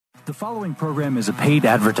The following program is a paid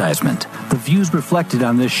advertisement. The views reflected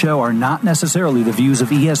on this show are not necessarily the views of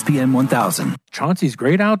ESPN 1000. Chauncey's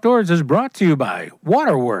Great Outdoors is brought to you by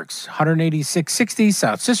Waterworks, 18660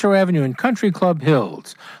 South Cicero Avenue in Country Club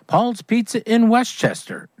Hills, Paul's Pizza in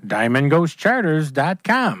Westchester,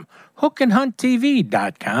 DiamondGhostCharters.com,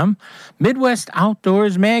 HookandHuntTV.com, Midwest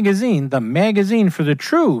Outdoors Magazine, the magazine for the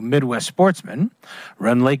true Midwest sportsman,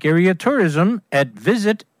 Rend Lake Area Tourism at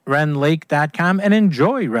visitRendLake.com and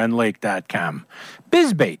enjoyRendLake.com.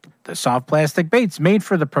 BizBait, the soft plastic baits made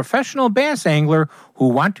for the professional bass angler who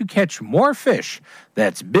want to catch more fish.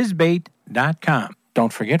 That's BizBait.com.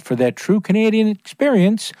 Don't forget, for that true Canadian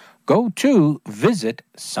experience, go to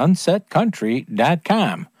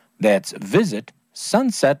visitSunsetCountry.com. That's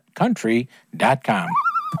visitSunsetCountry.com.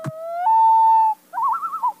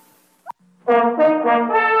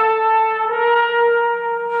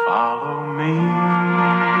 Follow me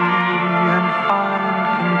and find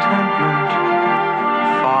contentment.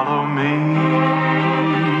 Follow me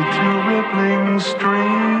to rippling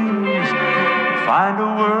streams. Find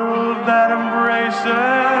a world that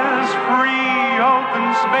embraces free open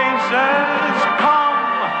spaces. Come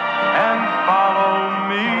and follow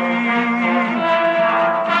me.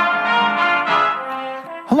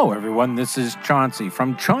 Hello, everyone. This is Chauncey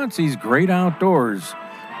from Chauncey's Great Outdoors.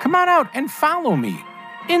 Come on out and follow me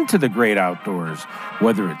into the great outdoors,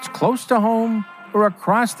 whether it's close to home or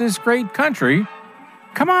across this great country.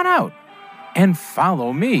 Come on out and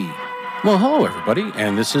follow me. Well, hello, everybody,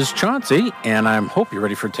 and this is Chauncey, and I hope you're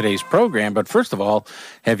ready for today's program. But first of all,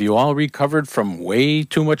 have you all recovered from way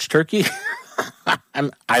too much turkey?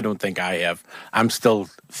 I don't think I have. I'm still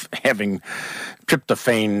having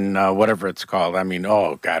tryptophan, whatever it's called. I mean,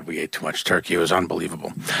 oh, God, we ate too much turkey. It was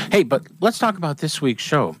unbelievable. Hey, but let's talk about this week's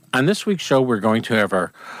show. On this week's show, we're going to have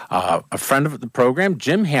our a friend of the program,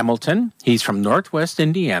 Jim Hamilton. He's from Northwest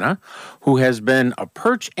Indiana, who has been a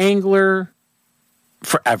perch angler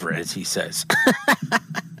forever, as he says.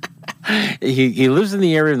 He lives in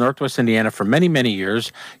the area of Northwest Indiana for many, many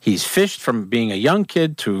years. He's fished from being a young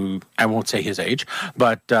kid to, I won't say his age,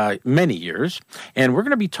 but many years. And we're going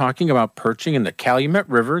to be talking about perching in the Calumet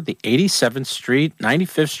River, the 87th Street,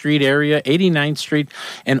 95th Street area, 89th Street,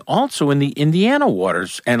 and also in the Indiana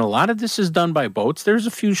waters. And a lot of this is done by boats. There's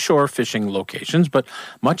a few shore fishing locations, but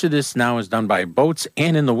much of this now is done by boats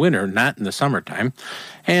and in the winter, not in the summertime.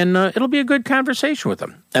 And it'll be a good conversation with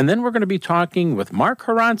him. And then we're going to be talking with Mark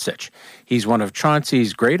Harancic. He's one of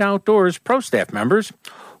Chauncey's Great Outdoors pro staff members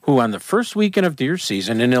who, on the first weekend of deer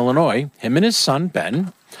season in Illinois, him and his son,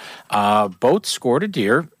 Ben, both scored a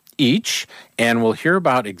deer each, and we'll hear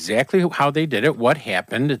about exactly how they did it, what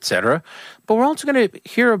happened, etc. But we're also going to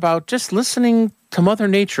hear about just listening to Mother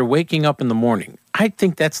Nature waking up in the morning. I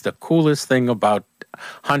think that's the coolest thing about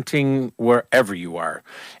hunting wherever you are.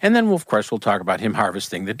 And then, of course, we'll talk about him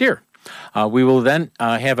harvesting the deer. We will then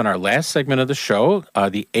have in our last segment of the show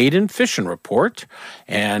the Aiden Fishing Report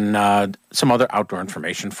and some other outdoor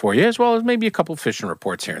information for you, as well as maybe a couple fishing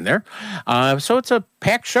reports here and there. So it's a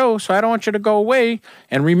packed show, so I don't want you to go away.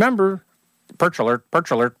 And remember, perch alert, perch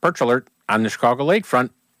alert, perch alert on the Chicago lakefront,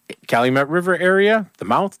 Calumet River area, the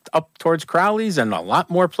mouth up towards Crowley's, and a lot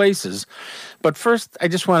more places. But first, I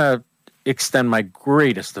just want to extend my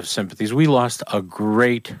greatest of sympathies. We lost a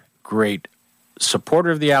great supporter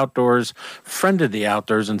of the outdoors, friend of the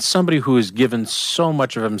outdoors, and somebody who has given so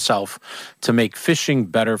much of himself to make fishing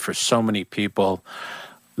better for so many people.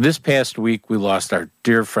 This past week, we lost our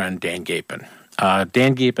dear friend, Dan Gapin.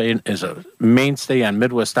 Dan Gapin is a mainstay on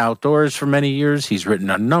Midwest Outdoors for many years. He's written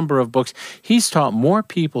a number of books. He's taught more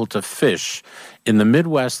people to fish in the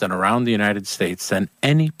Midwest and around the United States than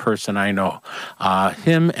any person I know.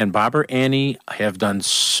 Him and Bobber Annie have done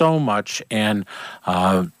so much, and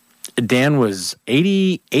Dan was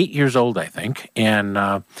 88 years old, I think,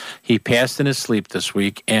 and he passed in his sleep this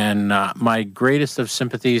week. And my greatest of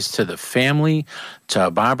sympathies to the family, to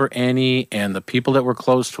Bobber Annie, and the people that were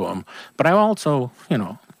close to him. But I also,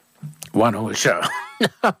 want to show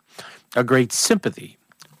a great sympathy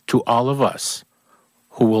to all of us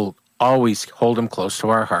who will always hold him close to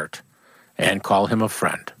our heart and call him a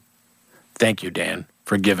friend. Thank you, Dan,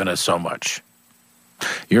 for giving us so much.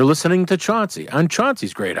 You're listening to Chauncey on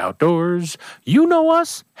Chauncey's Great Outdoors. You know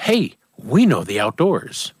us? Hey, we know the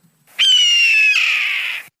outdoors.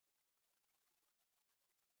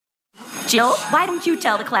 Jill, why don't you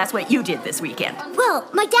tell the class what you did this weekend? Well,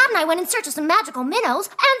 my dad and I went in search of some magical minnows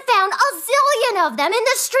and found a zillion of them in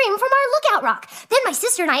the stream from our lookout rock. Then my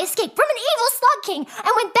sister and I escaped from an evil slug king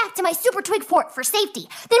and went back to my super twig fort for safety.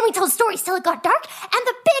 Then we told stories till it got dark, and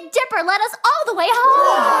the Big Dipper led us all the way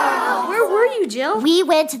home. Wow. Where were you, Jill? We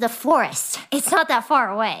went to the forest. It's not that far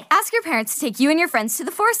away. Ask your parents to take you and your friends to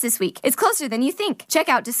the forest this week. It's closer than you think. Check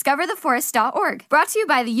out discovertheforest.org. Brought to you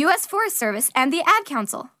by the U.S. Forest Service and the Ad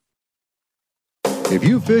Council. If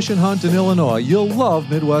you fish and hunt in Illinois, you'll love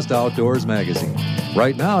Midwest Outdoors magazine.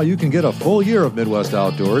 Right now, you can get a full year of Midwest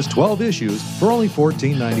Outdoors, 12 issues, for only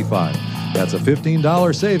 $14.95. That's a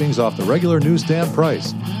 $15 savings off the regular newsstand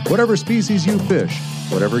price. Whatever species you fish,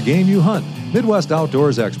 whatever game you hunt, Midwest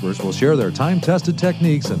Outdoors experts will share their time-tested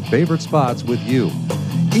techniques and favorite spots with you.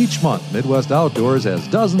 Each month, Midwest Outdoors has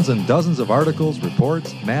dozens and dozens of articles,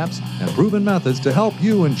 reports, maps, and proven methods to help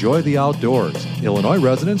you enjoy the outdoors. Illinois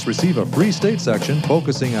residents receive a free state section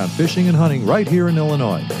focusing on fishing and hunting right here in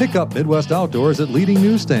Illinois. Pick up Midwest Outdoors at leading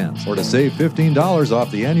newsstands. Or to save $15 off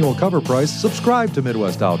the annual cover price, subscribe to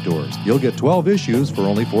Midwest Outdoors. You'll get 12 issues for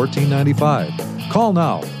only $14.95. Call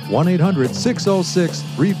now,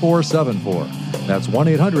 1-800-606-3474. That's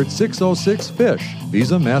 1-800-606-FISH.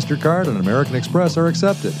 Visa, MasterCard, and American Express are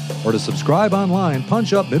accepted. Or to subscribe online,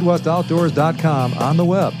 punch up MidwestOutdoors.com on the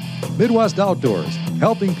web. Midwest Outdoors,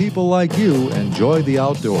 helping people like you enjoy the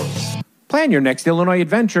outdoors. Plan your next Illinois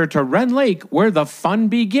adventure to Wren Lake, where the fun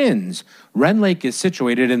begins. Wren Lake is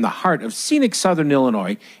situated in the heart of scenic southern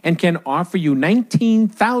Illinois and can offer you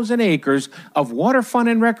 19,000 acres of water fun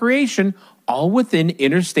and recreation, all within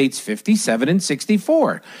Interstates 57 and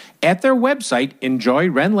 64. At their website,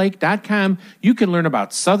 enjoywrenlake.com, you can learn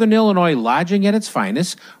about Southern Illinois lodging at its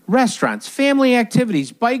finest, restaurants, family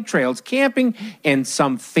activities, bike trails, camping, and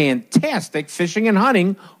some fantastic fishing and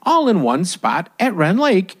hunting, all in one spot at Wren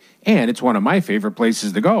Lake. And it's one of my favorite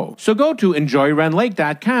places to go. So go to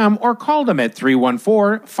enjoywrenlake.com or call them at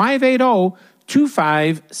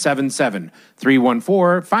 314-580-2577.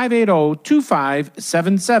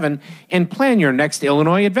 314-580-2577 and plan your next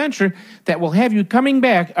Illinois adventure that will have you coming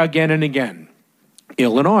back again and again.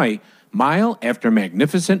 Illinois, mile after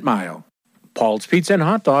magnificent mile. Paul's Pizza and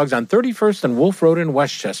Hot Dogs on 31st and Wolf Road in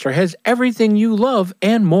Westchester has everything you love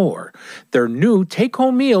and more. Their new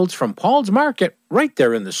take-home meals from Paul's Market right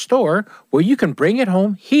there in the store, where you can bring it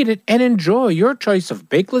home, heat it, and enjoy your choice of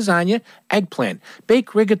baked lasagna, eggplant,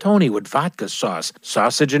 baked rigatoni with vodka sauce,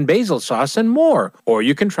 sausage and basil sauce, and more. Or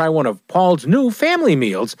you can try one of Paul's new family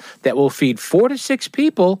meals that will feed 4 to 6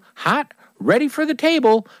 people, hot, ready for the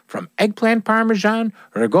table, from eggplant parmesan,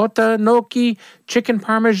 ricotta gnocchi, chicken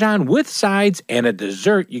parmesan with sides, and a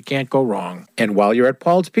dessert you can't go wrong. And while you're at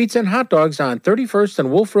Paul's Pizza and Hot Dogs on 31st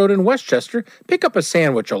and Wolf Road in Westchester, pick up a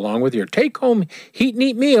sandwich along with your take-home heat and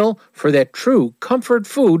eat meal for that true comfort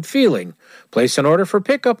food feeling. Place an order for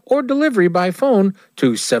pickup or delivery by phone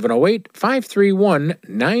to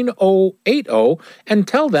 708-531-9080 and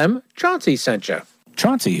tell them Chauncey sent you.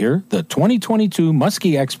 Chauncey here. The 2022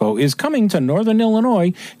 Muskie Expo is coming to Northern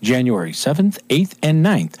Illinois January 7th, 8th, and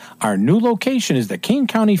 9th. Our new location is the King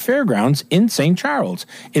County Fairgrounds in St. Charles.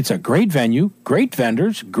 It's a great venue, great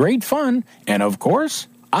vendors, great fun, and of course,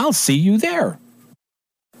 I'll see you there.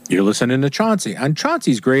 You're listening to Chauncey on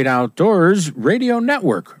Chauncey's Great Outdoors Radio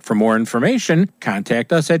Network. For more information,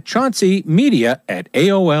 contact us at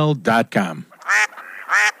chaunceymedia@aol.com.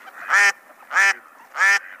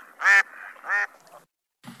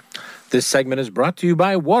 This segment is brought to you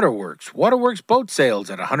by Waterworks. Waterworks Boat Sales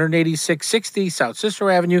at 18660 South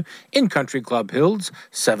Cicero Avenue in Country Club Hills,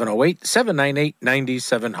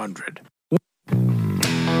 708-798-9700.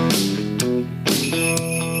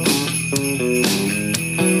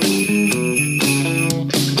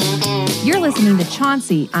 You're listening to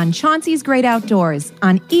Chauncey on Chauncey's Great Outdoors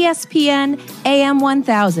on ESPN AM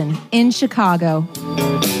 1000 in Chicago.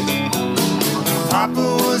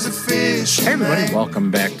 Hey everybody,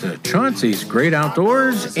 welcome back to Chauncey's Great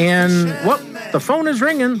Outdoors, and the phone is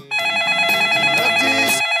ringing.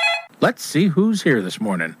 Let's see who's here this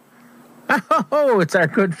morning. Oh, it's our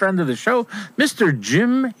good friend of the show, Mr.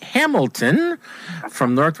 Jim Hamilton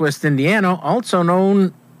from Northwest Indiana, also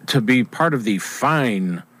known to be part of the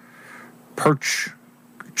fine perch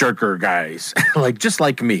jerker guys, just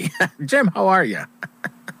like me. Jim, how are you?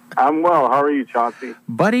 I'm well. How are you, Chauncey?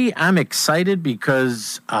 Buddy, I'm excited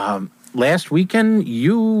because last weekend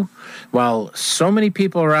so many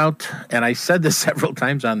people are out, and I said this several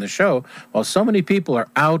times on the show, while so many people are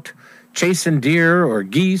out chasing deer or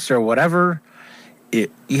geese or whatever,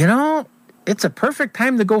 it's a perfect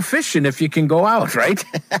time to go fishing if you can go out, right?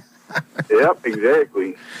 Yep,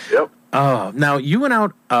 exactly. Yep. Now, you went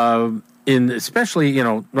out especially,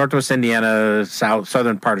 Northwest Indiana,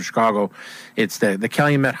 southern part of Chicago, it's the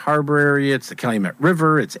Calumet Harbor area, it's the Calumet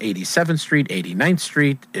River, it's 87th Street, 89th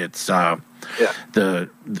Street, it's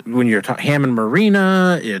when you're Hammond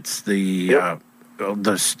Marina, it's the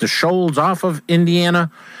shoals off of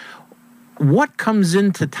Indiana. What comes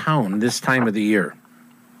into town this time of the year?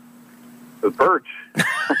 The perch.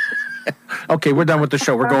 Okay, we're done with the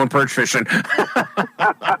show. We're going perch fishing.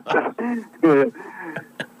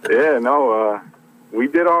 We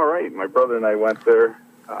did all right. My brother and I went there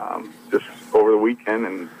just over the weekend,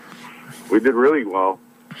 and we did really well.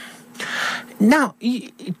 Now,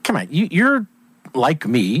 come on, you're like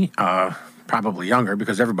me, probably younger,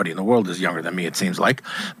 because everybody in the world is younger than me, it seems like.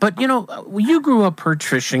 But, you grew up perch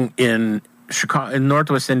fishing in Chicago, in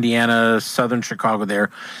Northwest Indiana, southern Chicago there.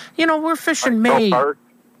 We're fishing May. Park.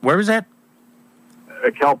 Where was that?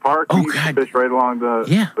 At Cal Park. Oh, we used to fish right along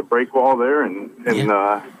the break wall there, and we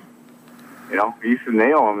used to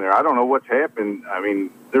nail them there. I don't know what's happened. I mean,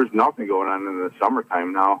 there's nothing going on in the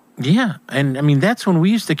summertime now. Yeah, and I mean, that's when we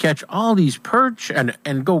used to catch all these perch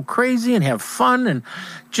and go crazy and have fun, and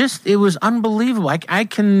just, it was unbelievable. I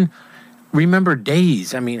can remember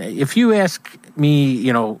days. I mean, if you ask me,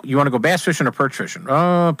 you want to go bass fishing or perch fishing?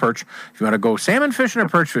 Perch. If you want to go salmon fishing or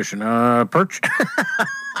perch fishing? Perch.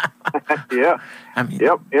 Yeah. I mean,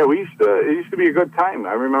 yep. Yeah, it used to be a good time.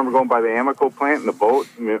 I remember going by the Amico plant in the boat,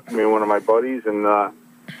 me and one of my buddies, and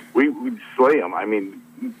we'd slay them. I mean,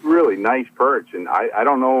 really nice perch, and I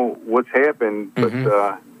don't know what's happened, but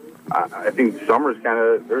I think summer's kind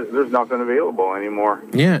of, there's nothing available anymore.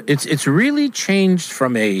 Yeah, it's really changed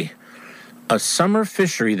from a summer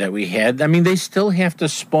fishery that we had. I mean, they still have to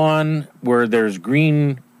spawn where there's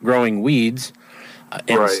green growing weeds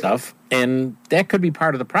and stuff, and that could be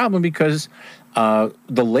part of the problem because the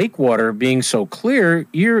lake water being so clear,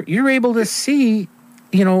 you're able to see,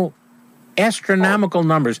 astronomical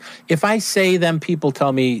numbers. If I say them, people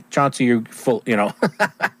tell me, Chauncey, you're full, you're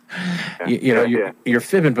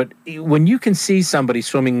fibbing. But when you can see somebody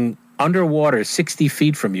swimming underwater 60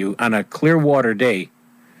 feet from you on a clear water day,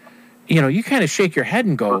 you kind of shake your head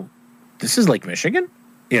and go, this is Lake Michigan,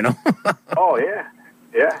 Oh, yeah.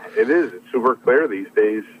 Yeah, it is. It's super clear these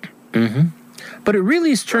days. Mm-hmm. But it really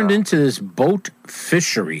has turned into this boat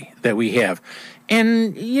fishery that we have.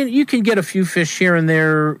 And you can get a few fish here and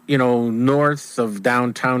there, north of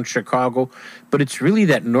downtown Chicago. But it's really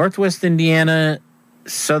that Northwest Indiana,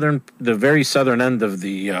 the very southern end of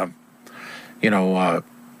the,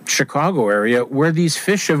 Chicago area where these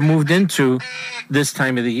fish have moved into this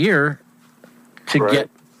time of the year to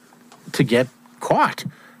get caught.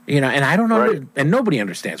 And I don't know, and nobody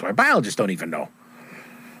understands why. Biologists don't even know.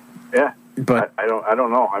 Yeah, but I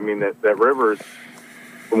don't know. I mean, that river,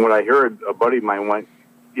 from what I heard, a buddy of mine went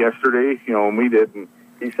yesterday, and we did, and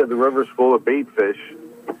he said the river's full of bait fish.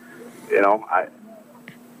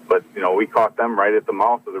 But we caught them right at the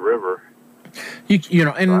mouth of the river. I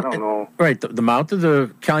don't know. Right, the mouth of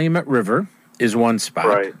the Calumet River is one spot.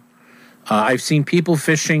 Right. I've seen people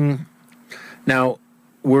fishing. Now,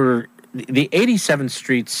 we're the 87th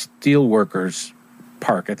Street Steelworkers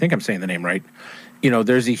Park. I think I'm saying the name right.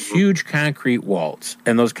 There's these huge concrete walls,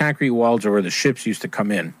 and those concrete walls are where the ships used to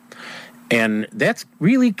come in. And that's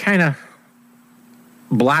really kind of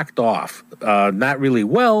blocked off. Not really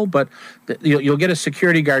well, but you'll get a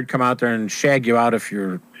security guard come out there and shag you out if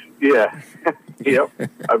you're... Yeah. Yep.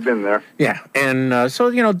 I've been there. Yeah. And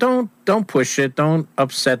so, don't push it. Don't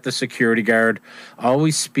upset the security guard.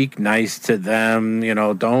 Always speak nice to them,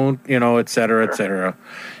 don't, et cetera, et cetera.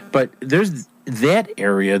 But there's that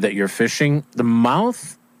area that you're fishing, the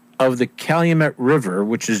mouth of the Calumet River,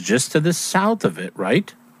 which is just to the south of it,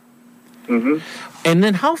 right? Mm-hmm. And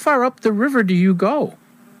then how far up the river do you go?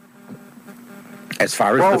 As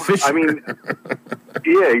far as the fishing? I mean,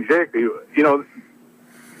 yeah, exactly.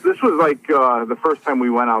 This was like the first time we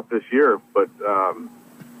went out this year, but,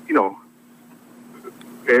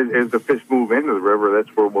 as the fish move into the river,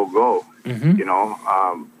 that's where we'll go,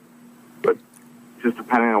 but just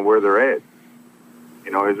depending on where they're at,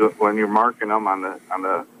 when you're marking them on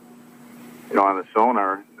the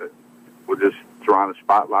sonar, we'll just throw on a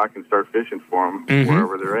spot lock and start fishing for them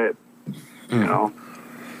wherever they're at,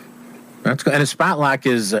 That's good. And a spot lock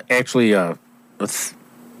is actually an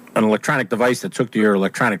electronic device that's hooked to your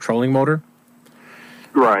electronic trolling motor.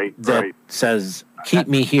 Right. That says, keep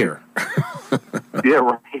me here. Yeah,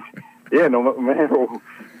 right. Yeah, no matter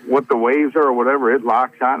what the waves are or whatever, it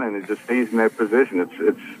locks on and it just stays in that position.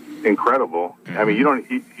 It's incredible. I mean, you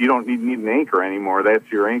don't need an anchor anymore.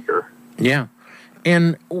 That's your anchor. Yeah.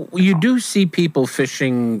 And you do see people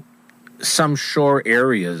fishing some shore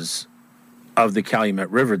areas of the Calumet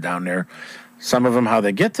River down there. Some of them, how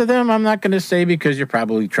they get to them, I'm not going to say because you're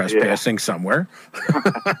probably trespassing somewhere.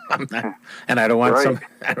 And I don't want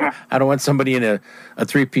I don't want somebody in a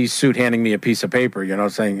 3-piece suit handing me a piece of paper,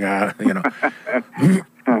 saying, Yep.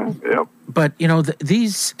 But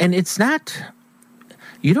these, and it's not.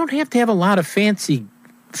 You don't have to have a lot of fancy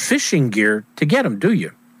fishing gear to get them, do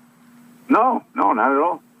you? No, not at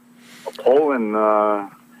all. A pole and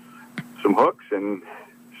some hooks and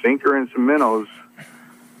sinker and some minnows.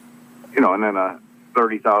 And then a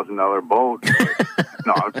 $30,000 boat.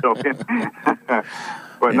 No, I'm joking.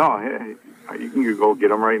 But no, you can go get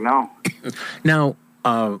them right now. Now,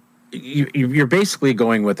 you're basically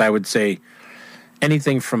going with, I would say,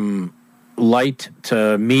 anything from light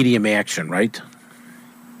to medium action, right?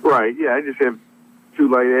 Right, yeah. I just have 2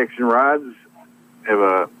 light action rods, have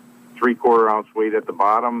a 3/4 ounce weight at the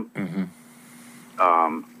bottom,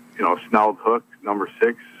 snelled hook, number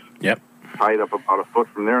 6. Yep. Tied up about a foot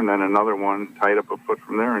from there, and then another one tied up a foot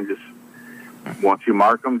from there, and just once you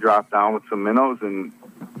mark them, drop down with some minnows and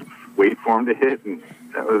wait for them to hit, and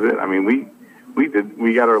that was it. I mean, we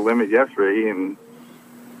got our limit yesterday, and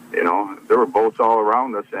there were boats all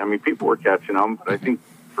around us. I mean, people were catching them, but I think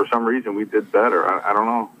for some reason we did better. I don't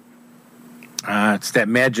know. It's that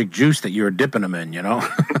magic juice that you were dipping them in, That's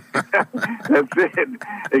it,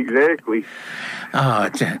 exactly.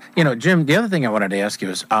 Jim, the other thing I wanted to ask you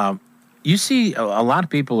is, you see a lot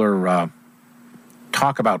of people are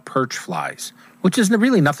talk about perch flies, which is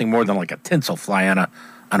really nothing more than like a tinsel fly on a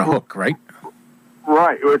hook, right?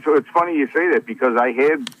 Right. It's funny you say that because I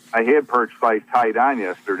had perch flies tied on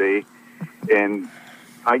yesterday, and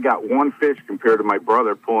I got one fish compared to my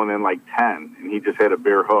brother pulling in like 10, and he just had a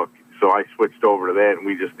bare hook. So I switched over to that, and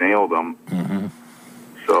we just nailed them. Mm-hmm.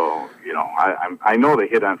 So I know they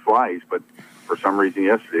hit on flies, but for some reason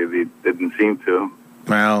yesterday they didn't seem to.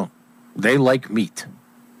 Well, they like meat,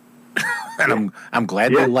 and I'm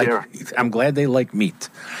glad they like. I'm glad they like meat.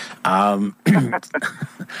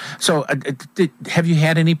 So, have you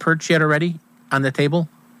had any perch yet already on the table?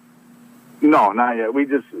 No, not yet. We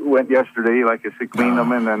just went yesterday, like I said, cleaned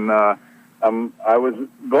them, and then I was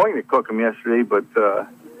going to cook them yesterday, but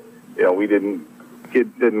we didn't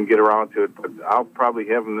get around to it. But I'll probably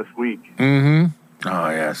have them this week. Mm-hmm. Oh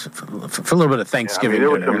yes, for a little bit of Thanksgiving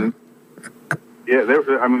dinner.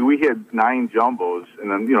 We had 9 jumbos,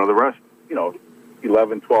 and then, the rest,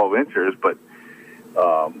 11, 12 inchers. But,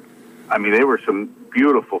 they were some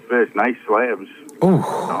beautiful fish, nice slabs.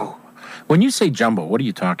 Oh, when you say jumbo, what are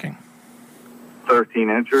you talking? 13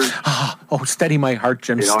 inchers. Oh, steady my heart,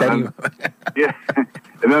 Jim, steady. Yeah, and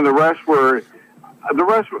then the rest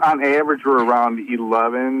on average were around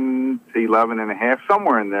 11 to 11 and a half,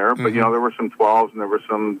 somewhere in there. But, there were some 12s and there were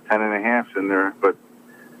some 10 and a halves in there. But,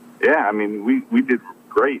 yeah, we did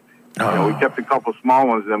great. We kept a couple small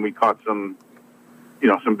ones, and then we caught some,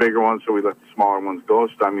 some bigger ones, so we let the smaller ones go.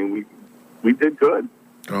 So, we did good.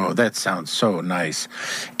 Oh, that sounds so nice.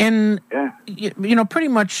 And, pretty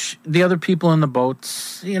much the other people in the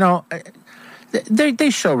boats, they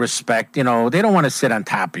show respect. They don't want to sit on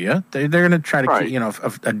top of you. They're going to try to keep,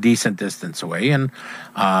 a decent distance away. And,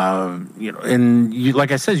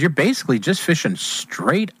 like I said, you're basically just fishing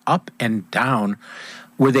straight up and down.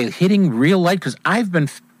 Were they hitting real light? Because I've been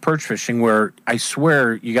perch fishing where I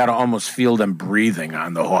swear you got to almost feel them breathing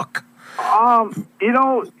on the hook.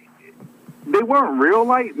 They weren't real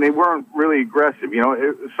light and they weren't really aggressive.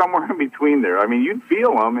 Somewhere in between there. You'd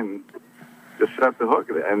feel them and just set the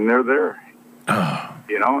hook, and they're there. Oh.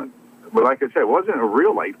 But like I said, it wasn't a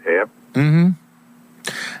real light tap. Mm-hmm.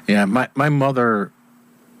 Yeah, my mother.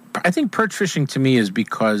 I think perch fishing to me is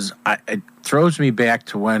because it throws me back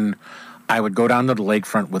to when I would go down to the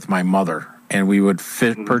lakefront with my mother, and we would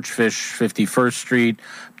perch fish 51st Street.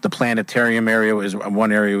 The planetarium area is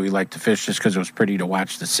one area we like to fish just because it was pretty to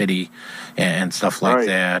watch the city and stuff like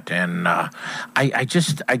that. And I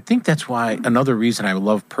think that's why another reason I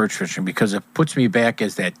love perch fishing, because it puts me back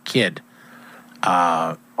as that kid.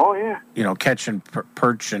 Catching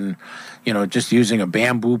perch and, just using a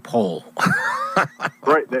bamboo pole.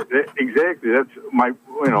 Right, exactly. That's my,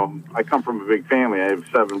 I come from a big family. I have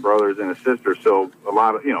 7 brothers and a sister, so a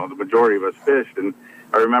lot of, the majority of us fished. And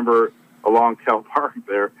I remember along Kell Park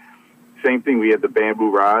there, same thing. We had the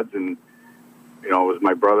bamboo rods, and, it was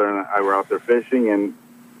my brother and I were out there fishing, and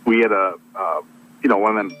we had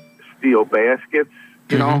one of them steel baskets,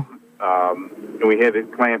 and we had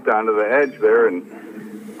it clamped onto the edge there, and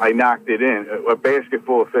I knocked it in, a basket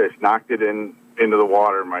full of fish, knocked it into the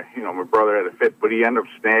water. My brother had a fit, but he ended up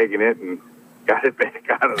snagging it and got it back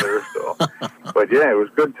out of there. So, but yeah, it was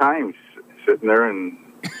good times sitting there, and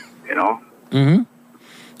Mm-hmm.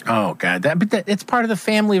 Oh, God. It's part of the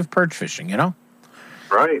family of perch fishing, you know?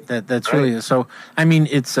 Right. That's really... So, I mean,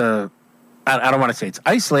 it's I don't want to say it's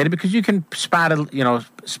isolated because you can spot it, you know,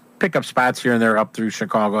 pick up spots here and there up through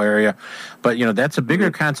Chicago area. But, you know, that's a bigger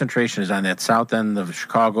concentration is on that south end of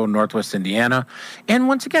Chicago, Northwest Indiana. And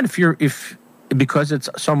once again, because it's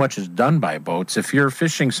so much is done by boats, if you're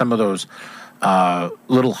fishing some of those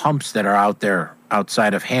little humps that are out there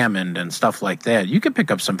outside of Hammond and stuff like that, you can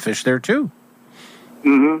pick up some fish there too.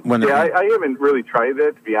 Mm-hmm. I haven't really tried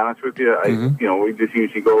that, to be honest with you. You know, we just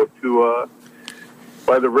usually go to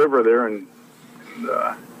by the river there, and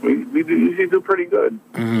we usually do pretty good.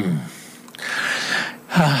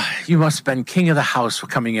 You must have been king of the house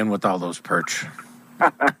coming in with all those perch.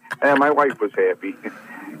 And my wife was happy.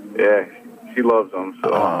 Yeah, she loves them.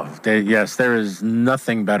 So. Yes, there is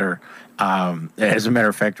nothing better. As a matter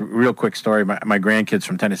of fact, real quick story, my grandkids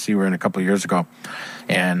from Tennessee were in a couple of years ago,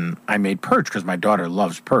 and I made perch because my daughter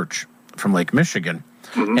loves perch from Lake Michigan.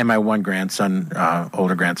 And my one grandson,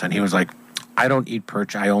 older grandson, he was like, I don't eat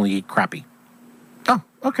perch, I only eat crappie. Oh,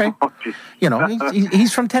 okay. You know,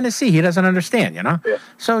 he's from Tennessee. He doesn't understand, you know? Yeah.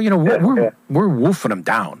 So, you know, we're wolfing him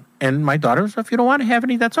down. And my daughter was, if you don't want to have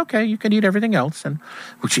any, that's okay. You can eat everything else. And,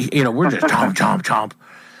 you know, we're just chomp, chomp, chomp.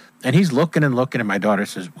 And he's looking and looking, and my daughter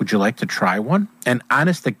says, would you like to try one? And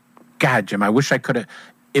honest to God, Jim, I wish I could have,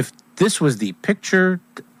 if this was the picture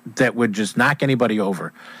that would just knock anybody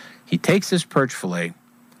over. He takes this perch fillet,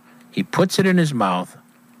 he puts it in his mouth,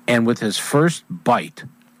 and with his first bite,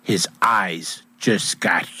 his eyes just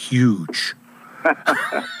got huge.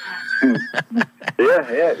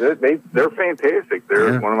 They're fantastic.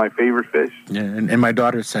 They're one of my favorite fish. Yeah, and my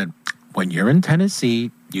daughter said, when you're in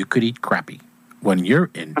Tennessee, you could eat crappie. When you're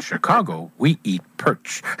in Chicago, we eat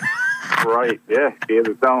perch. Right, yeah,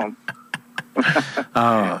 to tell them.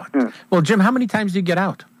 Well, Jim, how many times do you get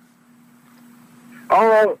out?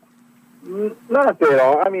 Oh, not that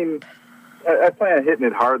all. I mean, I plan on hitting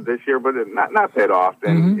it hard this year, but not that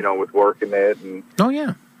often, you know, with work and that. And, oh,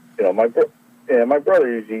 yeah. You know, my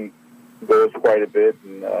brother usually goes quite a bit.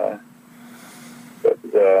 And, this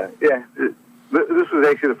was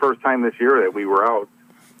actually the first time this year that we were out.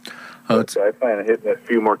 I plan on hitting it a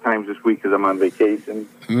few more times this week because I'm on vacation.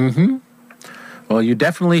 Well, you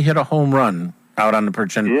definitely hit a home run out on the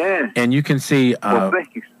perch. And you can see on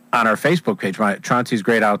our Facebook page, Chauncey's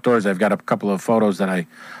Great Outdoors, I've got a couple of photos that I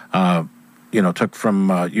took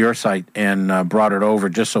from your site and brought it over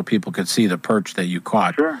just so people could see the perch that you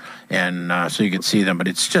caught. Sure. And so you could see them. But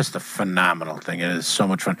it's just a phenomenal thing. It is so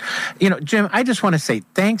much fun. You know, Jim, I just want to say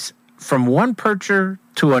thanks from one percher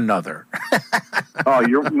to another. Oh,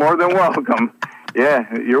 you're more than welcome.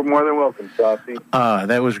 Yeah, you're more than welcome, Chauncey.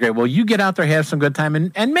 That was great. Well, you get out there, have some good time,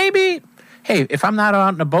 and maybe, hey, if I'm not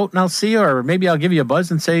out in a boat and I'll see you, or maybe I'll give you a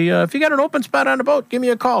buzz and say, if you got an open spot on the boat, give me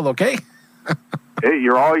a call, okay? Hey,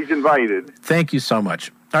 you're always invited. Thank you so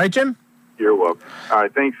much. All right, Jim? You're welcome. All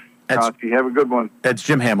right, thanks, Chauncey. Have a good one. That's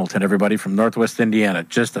Jim Hamilton, everybody, from Northwest Indiana.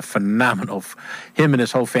 Just a phenomenal, him and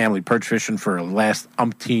his whole family perch fishing for the last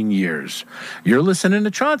umpteen years. You're listening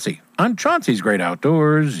to Chauncey on Chauncey's Great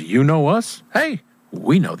Outdoors. You know us. Hey,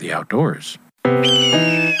 we know the outdoors.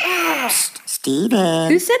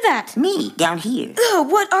 Steven. Who said that? Me, down here. Oh,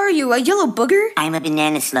 what are you, a yellow booger? I'm a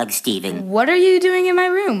banana slug, Steven. What are you doing in my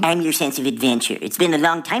room? I'm your sense of adventure. It's been a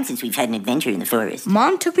long time since we've had an adventure in the forest.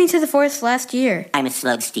 Mom took me to the forest last year. I'm a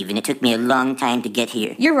slug, Steven. It took me a long time to get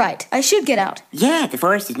here. You're right. I should get out. Yeah, the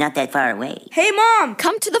forest is not that far away. Hey, Mom!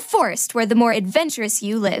 Come to the forest where the more adventurous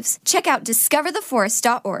you lives. Check out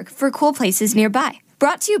discovertheforest.org for cool places nearby.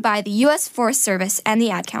 Brought to you by the U.S. Forest Service and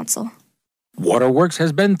the Ad Council. Waterworks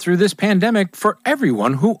has been through this pandemic for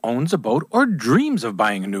everyone who owns a boat or dreams of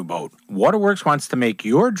buying a new boat. Waterworks wants to make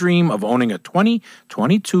your dream of owning a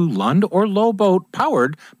 2022 Lund or Lowe boat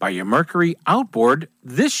powered by your Mercury outboard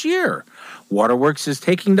this year. Waterworks is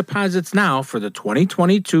taking deposits now for the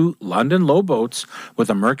 2022 Lund and Lowe boats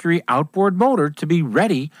with a Mercury outboard motor to be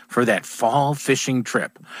ready for that fall fishing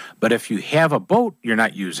trip. But if you have a boat you're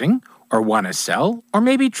not using or want to sell or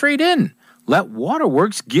maybe trade in, let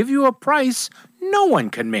Waterworks give you a price no one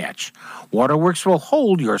can match. Waterworks will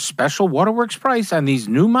hold your special Waterworks price on these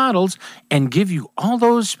new models and give you all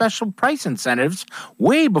those special price incentives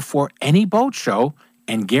way before any boat show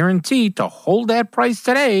and guarantee to hold that price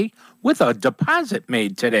today with a deposit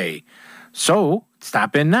made today. So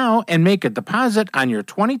stop in now and make a deposit on your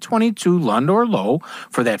 2022 Lund or Lowe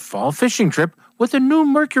for that fall fishing trip with a new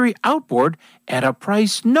Mercury outboard at a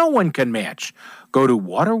price no one can match. Go to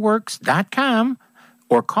waterworks.com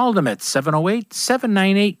or call them at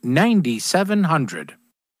 708-798-9700.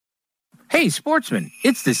 Hey, sportsmen,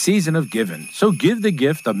 it's the season of giving, so give the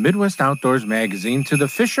gift of Midwest Outdoors magazine to the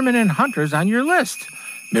fishermen and hunters on your list.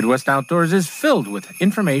 Midwest Outdoors is filled with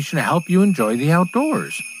information to help you enjoy the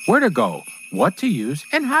outdoors, where to go, what to use,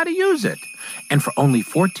 and how to use it. And for only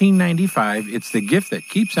 $14.95, it's the gift that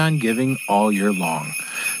keeps on giving all year long.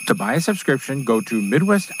 To buy a subscription, go to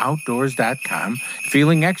MidwestOutdoors.com.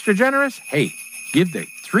 Feeling extra generous? Hey, give the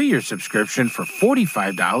 3-year subscription for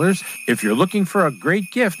 $45. If you're looking for a great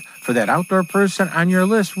gift for that outdoor person on your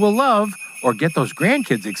list will love, or get those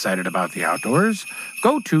grandkids excited about the outdoors,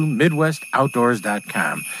 go to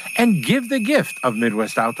MidwestOutdoors.com and give the gift of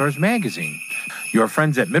Midwest Outdoors magazine. Your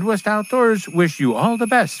friends at Midwest Outdoors wish you all the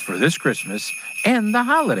best for this Christmas and the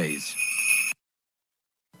holidays.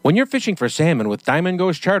 When you're fishing for salmon with Diamond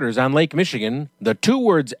Ghost Charters on Lake Michigan, the 2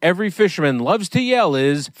 words every fisherman loves to yell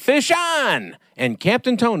is, "Fish on!" And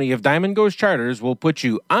Captain Tony of Diamond Ghost Charters will put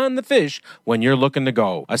you on the fish when you're looking to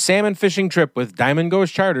go. A salmon fishing trip with Diamond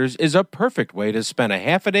Ghost Charters is a perfect way to spend a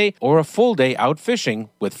half a day or a full day out fishing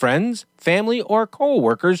with friends, family, or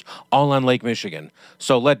co-workers all on Lake Michigan.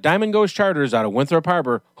 So let Diamond Ghost Charters out of Winthrop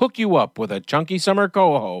Harbor hook you up with a chunky summer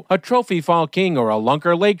coho, a trophy fall king, or a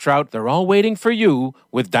lunker lake trout. They're all waiting for you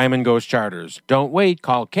with Diamond Ghost Charters. Don't wait.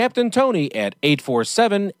 Call Captain Tony at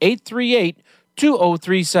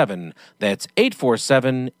 847-838-2037. That's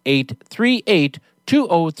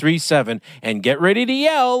 847-838-2037. And get ready to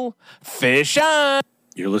yell, "Fish on!"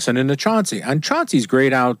 You're listening to Chauncey on Chauncey's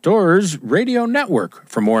Great Outdoors Radio Network.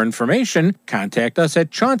 For more information, contact us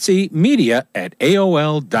at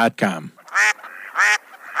chaunceymedia@aol.com.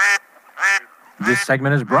 This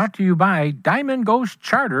segment is brought to you by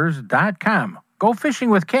DiamondGhostCharters.com. Go fishing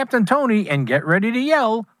with Captain Tony and get ready to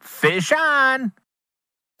yell, "Fish on!"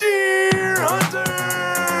 Deer hunters!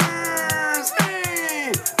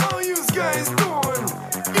 Hey, how you guys doing?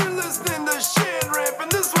 You're listening to Shed Rap,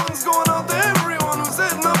 and this one's going out to everyone who's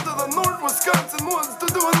heading up to the North Wisconsin woods to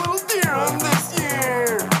do a little deer hunt this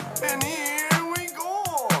year. And here we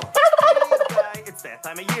go. It's that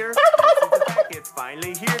time of year. It's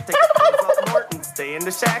finally here. Take the thumbs up north and stay in the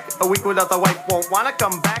shack. A week without the wife won't wanna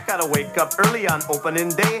come back. Gotta wake up early on opening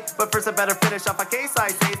day. But first I better finish off a case, I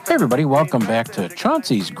say. Hey everybody, welcome back to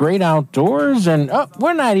Chauncey's Great Outdoors. And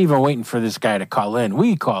we're not even waiting for this guy to call in.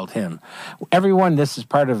 We called him. Everyone, this is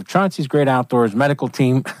part of Chauncey's Great Outdoors medical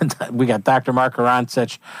team. We got Dr. Mark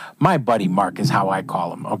Arancich. My buddy Mark is how I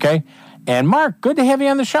call him, okay? And Mark, good to have you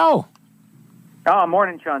on the show. Oh,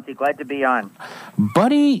 morning, Chauncey. Glad to be on.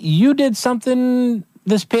 Buddy, you did something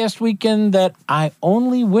this past weekend that I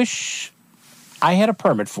only wish I had a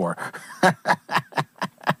permit for.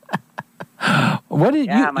 What did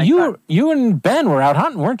you and Ben were out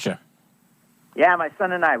hunting, weren't you? Yeah, my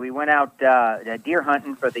son and I, we went out deer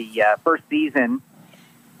hunting for the first season.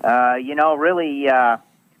 Really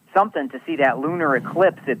something to see that lunar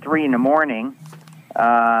eclipse at 3 a.m.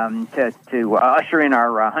 To usher in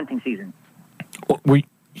our hunting season. Were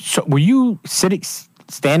you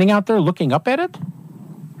standing out there looking up at it?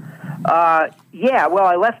 Yeah. Well,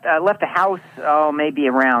 I left the house maybe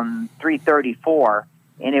around 3:34,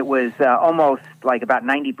 and it was almost like about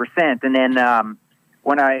 90%. And then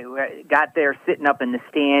when I got there, sitting up in the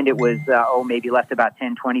stand, it was maybe left about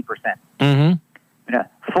 10-20%. Mm-hmm.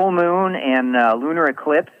 Full moon and lunar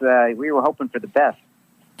eclipse. We were hoping for the best.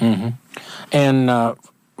 Mm-hmm. And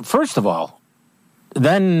first of all,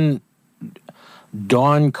 then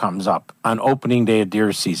dawn comes up on opening day of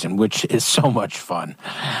deer season, which is so much fun.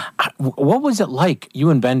 What was it like, you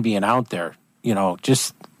and Ben being out there,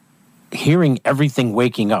 just hearing everything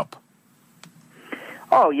waking up?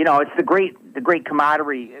 Oh, it's the great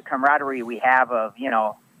camaraderie we have of,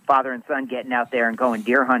 father and son getting out there and going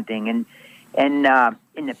deer hunting. And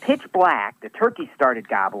in the pitch black, the turkeys started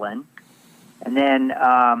gobbling. And then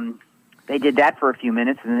they did that for a few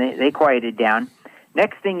minutes, and they quieted down.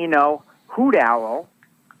 Next thing you know, hoot owl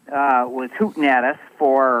was hooting at us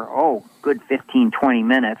for, good 15-20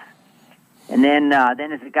 minutes. And then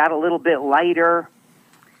as it got a little bit lighter,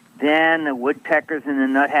 then the woodpeckers and the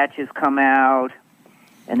nuthatches come out.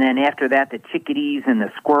 And then after that, the chickadees and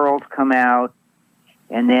the squirrels come out.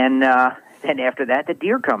 And then after that, the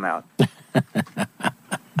deer come out.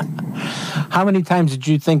 How many times did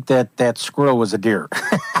you think that squirrel was a deer?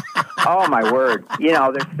 Oh, my word.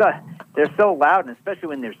 They're so loud, and especially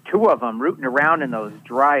when there's 2 of them rooting around in those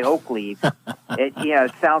dry oak leaves.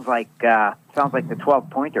 It sounds like the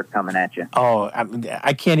 12-pointer coming at you. Oh,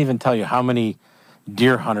 I can't even tell you how many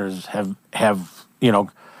deer hunters have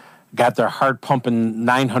got their heart pumping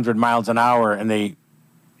 900 miles an hour, and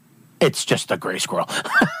it's just a gray squirrel.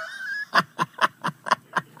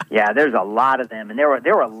 Yeah, there's a lot of them, and there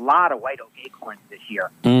were a lot of white oak acorns this year.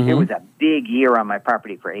 Mhm. It was a big year on my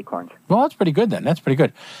property for acorns. Well, that's pretty good then. That's pretty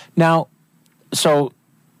good. Now, so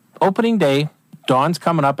opening day, dawn's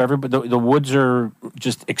coming up. Everybody, the woods are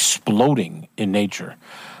just exploding in nature.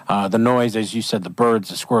 The noise, as you said, the birds,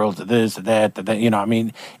 the squirrels, the this, the that, the that. You know, I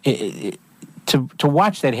mean, to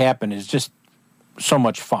watch that happen is just so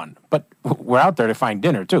much fun. But we're out there to find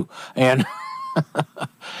dinner too, and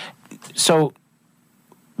so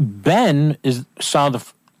Ben saw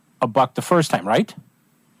a buck the first time, right?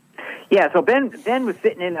 Yeah, so Ben was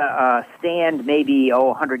sitting in a stand maybe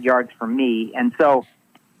 100 yards from me, and so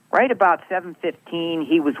right about 7:15,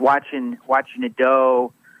 he was watching a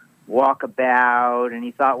doe walk about, and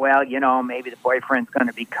he thought, well, you know, maybe the boyfriend's going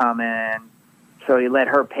to be coming, so he let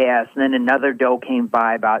her pass. And then another doe came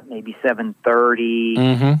by about maybe 7:30.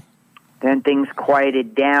 Mm-hmm. Then things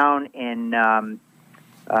quieted down, and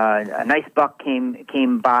a nice buck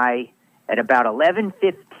came by at about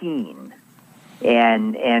 11:15.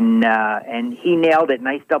 And he nailed it.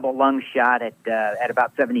 Nice double lung shot at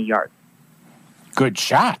about 70 yards. Good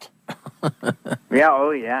shot. Yeah,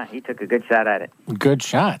 oh yeah, he took a good shot at it. Good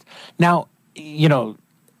shot. Now, you know,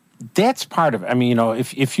 that's part of it. I mean, you know,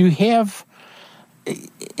 if you have,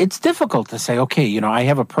 it's difficult to say, okay, you know, I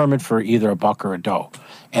have a permit for either a buck or a doe.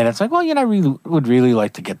 And it's like, well, you know, I would really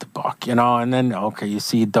like to get the buck, you know, and then, okay, you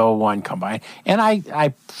see doe one come by. And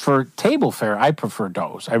I for table fare, I prefer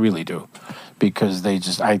does. I really do. Because they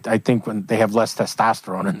just, I think when they have less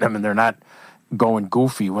testosterone in them and they're not going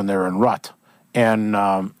goofy when they're in rut. And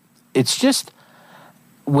it's just,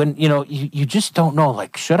 when, you know, you just don't know,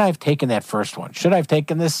 like, should I have taken that first one? Should I have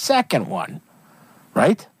taken the second one?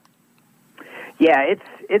 Right? Yeah,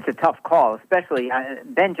 it's a tough call, especially,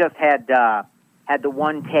 Ben just had the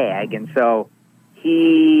one tag, and so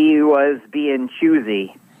he was being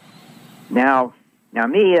choosy. Now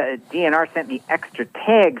me, DNR sent me extra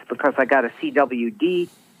tags because I got a CWD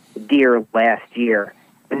deer last year,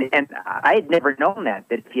 and I had never known that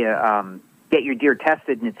if you get your deer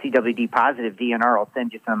tested and it's CWD positive, DNR will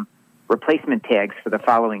send you some replacement tags for the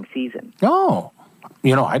following season. Oh,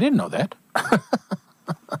 you know, I didn't know that.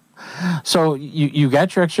 So you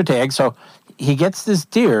got your extra tag. So he gets this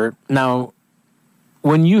deer. Now,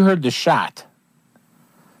 when you heard the shot,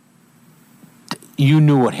 you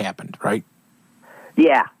knew what happened, right?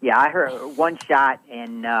 Yeah, I heard one shot,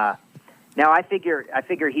 and now I figure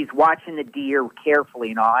he's watching the deer carefully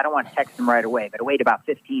and all. I don't want to text him right away, but I wait about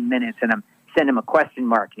 15 minutes, and I'm send him a question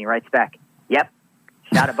mark, and he writes back, "Yep,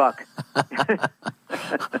 shot a buck."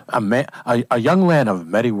 a young man of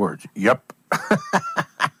many words. Yep.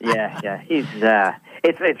 Yeah. He's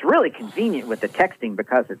it's really convenient with the texting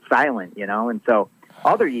because it's silent, you know. And so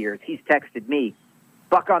other years he's texted me,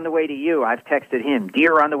 "Buck on the way to you." I've texted him,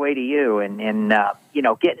 "Deer on the way to you," and you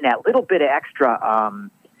know, getting that little bit of extra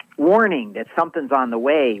warning that something's on the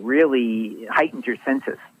way really heightens your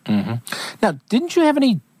senses. Mm-hmm. Now, didn't you have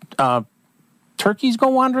any turkeys go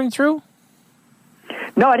wandering through?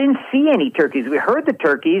 No, I didn't see any turkeys. We heard the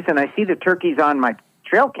turkeys, and I see the turkeys on my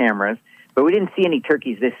trail cameras, but we didn't see any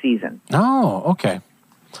turkeys this season. Oh, okay.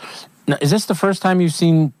 Now, is this the first time you've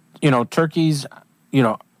seen, you know, turkeys, you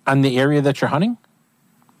know, on the area that you're hunting?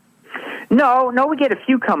 No, we get a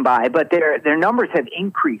few come by, but their numbers have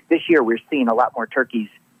increased. This year we're seeing a lot more turkeys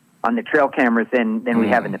on the trail cameras than we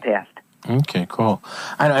have in the past. Okay, cool.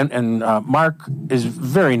 And Mark is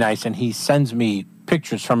very nice, and he sends me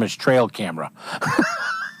pictures from his trail camera.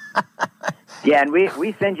 Yeah, and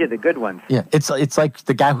we send you the good ones. Yeah, it's like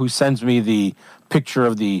the guy who sends me the picture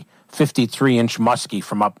of the 53-inch muskie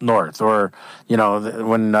from up north, or, you know,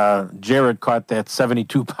 when Jared caught that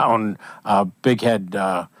 72-pound big head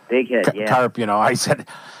carp, you know, I said,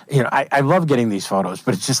 you know, I love getting these photos,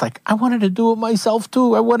 but it's just like, I wanted to do it myself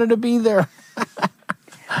too. I wanted to be there.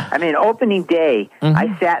 I mean, opening day,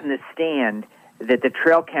 I sat in the stand that the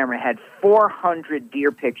trail camera had 400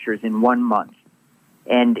 deer pictures in 1 month,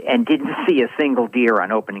 and didn't see a single deer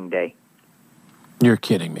on opening day. You're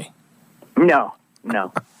kidding me. No.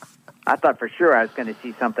 I thought for sure I was going to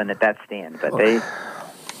see something at that stand, but they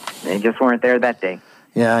just weren't there that day.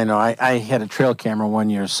 Yeah, I know. I had a trail camera one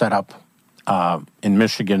year set up in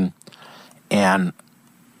Michigan, and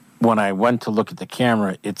when I went to look at the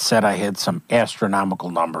camera, it said I had some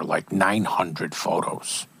astronomical number, like 900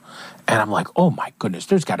 photos. And I'm like, oh my goodness,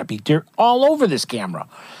 there's got to be deer all over this camera.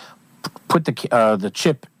 Put the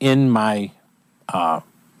chip in my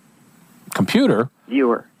computer.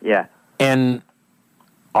 Viewer, yeah. And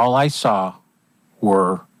all I saw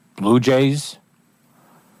were blue jays,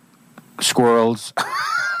 squirrels,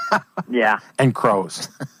 yeah, and crows.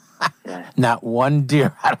 Yeah. Not one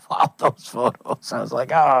deer out of all those photos. I was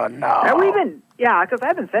like, oh no. Now, Yeah, because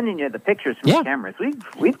I've been sending you the pictures from the cameras.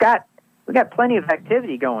 We've got plenty of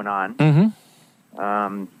activity going on.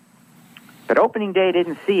 Mm-hmm. But opening day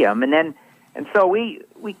didn't see them, and so we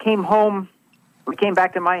came home. We came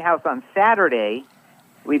back to my house on Saturday.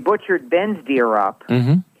 We butchered Ben's deer up,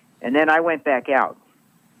 Mm-hmm. and then I went back out.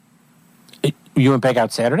 You went back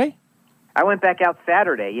out Saturday? I went back out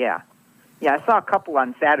Saturday. Yeah. I saw a couple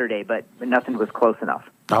on Saturday, but nothing was close enough.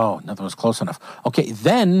 Oh, nothing was close enough. Okay,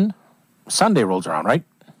 then Sunday rolls around, right?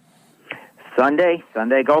 Sunday,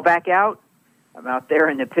 go back out. I'm out there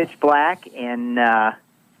in the pitch black, and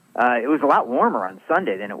it was a lot warmer on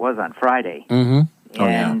Sunday than it was on Friday. Mm-hmm.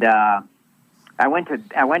 And I went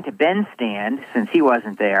to Ben's stand since he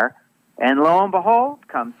wasn't there, and lo and behold,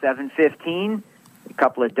 come 7:15, a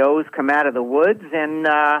couple of does come out of the woods, and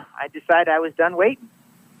I decided I was done waiting.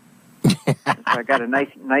 So I got a nice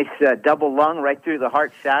double lung right through the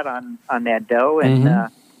heart shot on that doe, and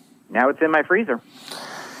now it's in my freezer.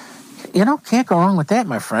 Can't go wrong with that,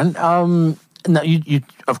 my friend. Now, you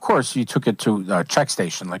of course, you took it to a check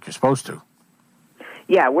station like you're supposed to.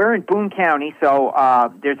 Yeah, we're in Boone County, so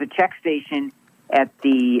there's a check station at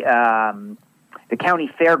the county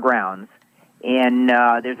fairgrounds, and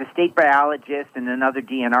there's a state biologist and another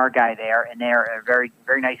DNR guy there, and they're very,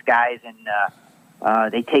 very nice guys, and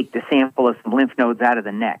they take the sample of some lymph nodes out of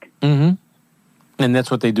the neck. Mm-hmm. And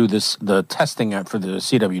that's what they do the testing for the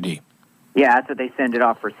CWD. Yeah, that's what they send it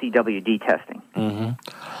off for CWD testing. Mm-hmm.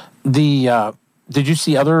 Did you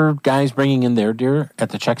see other guys bringing in their deer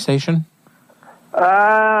at the check station?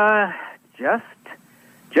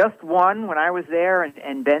 Just one when I was there,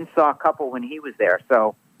 and Ben saw a couple when he was there.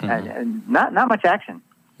 So not much action.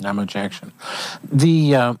 Not much action.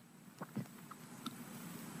 I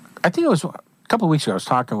think it was a couple of weeks ago. I was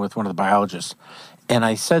talking with one of the biologists, and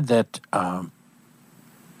I said that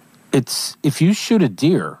it's if you shoot a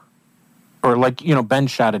deer, or Ben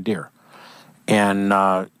shot a deer, and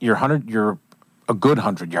you're a good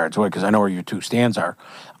 100 yards away because I know where your two stands are.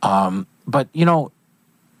 But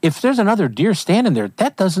if there's another deer standing there,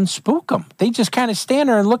 that doesn't spook them. They just kind of stand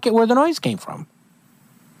there and look at where the noise came from.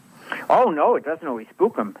 Oh no, it doesn't always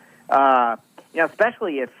spook them.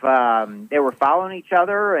 Especially if they were following each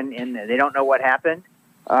other and they don't know what happened.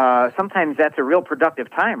 Sometimes that's a real productive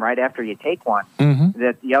time right after you take one,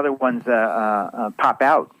 that the other ones pop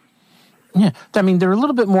out. Yeah, I mean, they're a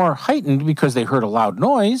little bit more heightened because they heard a loud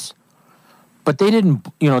noise, but they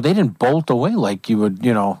didn't bolt away like you would,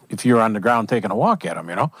 if you were on the ground taking a walk at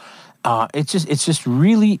them, It's just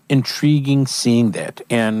really intriguing seeing that.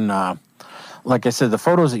 And like I said, the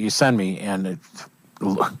photos that you send me, and it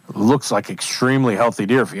looks like extremely healthy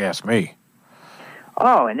deer, if you ask me.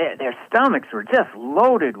 Oh, and their stomachs were just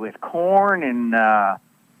loaded with corn and,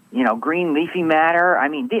 green leafy matter. I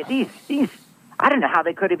mean, these I don't know how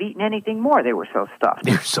they could have eaten anything more. They were so stuffed.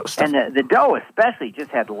 They were so stuffed. And the doe especially just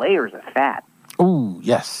had layers of fat. Oh,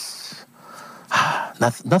 yes.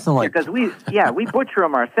 Nothing like... Because we butcher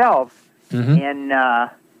them ourselves, and,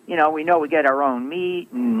 we know we get our own meat,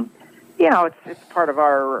 and, it's part of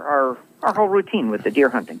our whole routine with the deer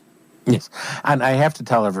hunting. Yes. And I have to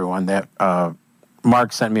tell everyone that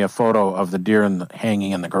Mark sent me a photo of the deer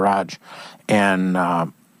hanging in the garage,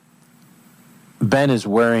 and Ben is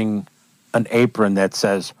wearing an apron that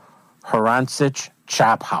says Haransich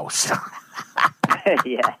Chop House.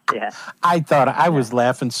 Yeah. I thought I was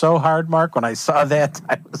laughing so hard, Mark, when I saw that.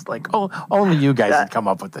 I was like, oh, only you guys can come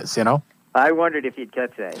up with this, I wondered if you'd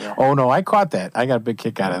catch that, yeah. Oh, no, I caught that. I got a big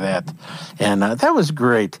kick out of that. And that was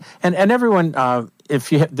great. And everyone,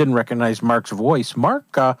 if you didn't recognize Mark's voice, Mark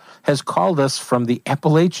has called us from the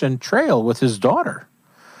Appalachian Trail with his daughter.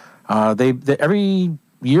 Every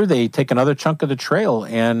year they take another chunk of the trail,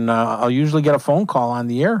 and I'll usually get a phone call on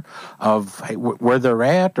the air of where they're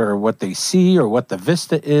at or what they see or what the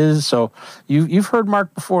vista is. So you've heard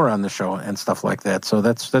Mark before on the show and stuff like that. So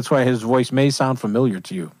that's why his voice may sound familiar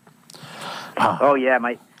to you. Oh yeah,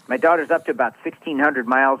 my daughter's up to about 1,600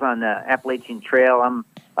 miles on the Appalachian Trail.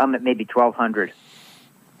 I'm at maybe 1,200.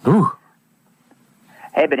 Ooh.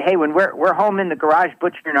 Hey, when we're home in the garage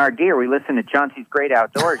butchering our deer, we listen to Chauncey's Great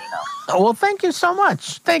Outdoors, Oh, well, thank you so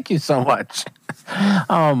much.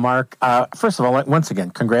 Oh, Mark, first of all, once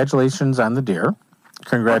again, congratulations on the deer.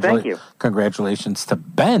 Thank you. Congratulations to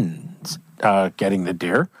Ben getting the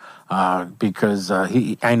deer because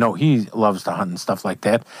I know he loves to hunt and stuff like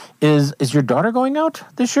that. Is your daughter going out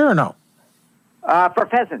this year or no? For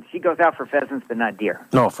pheasants. She goes out for pheasants, but not deer.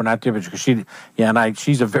 No, for not deer, because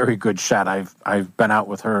she's a very good shot. I've been out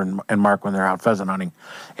with her and Mark when they're out pheasant hunting,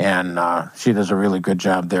 and she does a really good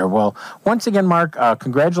job there. Well, once again, Mark,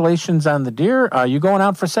 congratulations on the deer. You going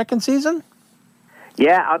out for second season?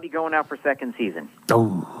 Yeah, I'll be going out for second season.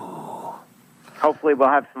 Oh. Hopefully we'll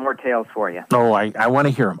have some more tales for you. Oh, I want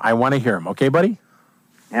to hear them. I want to hear them. Okay, buddy?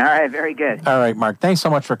 All right, very good. All right, Mark. Thanks so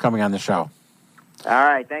much for coming on the show. All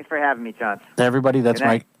right, thanks for having me, Chauncey. Everybody, that's Good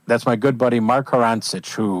night. my good buddy Mark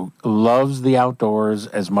Harancic, who loves the outdoors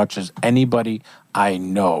as much as anybody I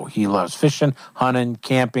know. He loves fishing, hunting,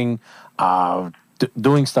 camping,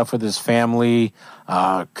 doing stuff with his family,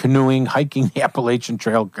 canoeing, hiking the Appalachian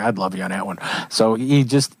Trail. God love you on that one. So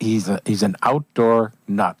he's an outdoor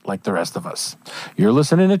nut like the rest of us. You're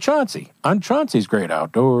listening to Chauncey on Chauncey's Great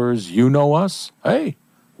Outdoors. You know us. Hey,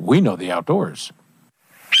 we know the outdoors.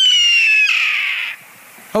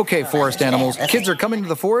 Okay, forest animals, kids are coming to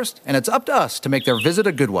the forest, and it's up to us to make their visit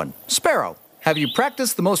a good one. Sparrow, have you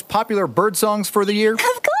practiced the most popular bird songs for the year?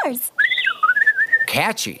 Of course.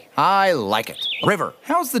 Catchy. I like it. River,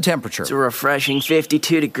 how's the temperature? It's a refreshing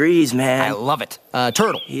 52 degrees, man. I love it.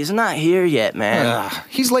 Turtle. He's not here yet, man.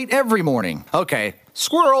 He's late every morning. Okay.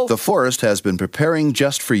 Squirrel. The forest has been preparing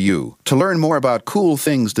just for you. To learn more about cool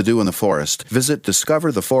things to do in the forest, visit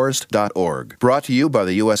discovertheforest.org. Brought to you by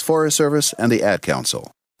the U.S. Forest Service and the Ad Council.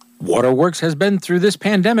 Waterworks has been through this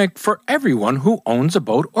pandemic for everyone who owns a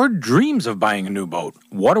boat or dreams of buying a new boat.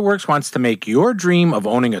 Waterworks wants to make your dream of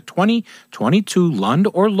owning a 2022 Lund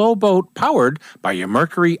or Lowe boat powered by your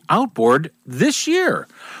Mercury outboard this year.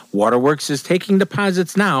 Waterworks is taking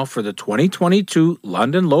deposits now for the 2022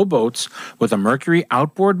 Lund and Lowe boats with a Mercury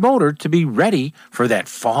outboard motor to be ready for that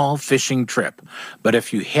fall fishing trip. But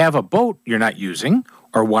if you have a boat you're not using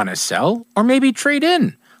or want to sell or maybe trade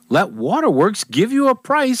in, let Waterworks give you a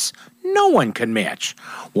price no one can match.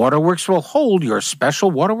 Waterworks will hold your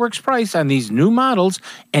special Waterworks price on these new models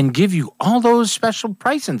and give you all those special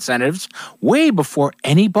price incentives way before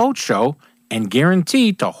any boat show and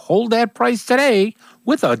guarantee to hold that price today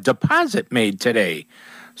with a deposit made today.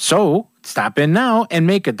 So stop in now and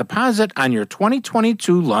make a deposit on your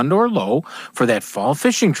 2022 Lund or Lowe for that fall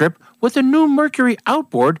fishing trip with a new Mercury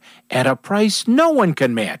outboard at a price no one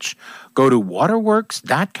can match. Go to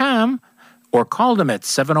waterworks.com or call them at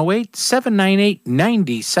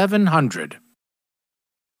 708-798-9700.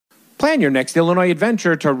 Plan your next Illinois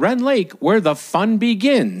adventure to Wren Lake, where the fun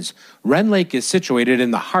begins. Wren Lake is situated in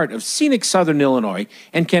the heart of scenic southern Illinois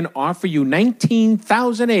and can offer you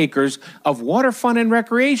 19,000 acres of water fun and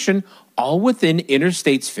recreation, all within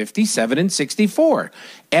Interstates 57 and 64.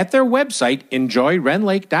 At their website,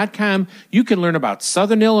 enjoywrenlake.com, you can learn about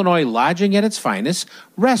Southern Illinois lodging at its finest,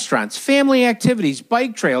 restaurants, family activities,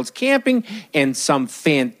 bike trails, camping, and some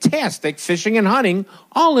fantastic fishing and hunting,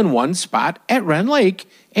 all in one spot at Wren Lake.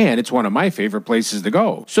 And it's one of my favorite places to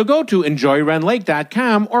go. So go to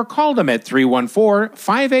enjoywrenlake.com or call them at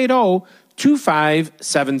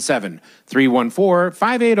 314-580-2577.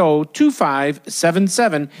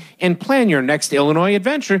 314-580-2577 and plan your next Illinois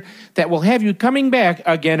adventure that will have you coming back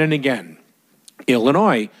again and again.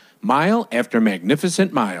 Illinois, mile after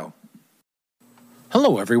magnificent mile.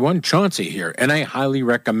 Hello everyone, Chauncey here, and I highly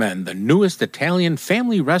recommend the newest Italian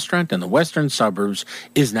family restaurant in the western suburbs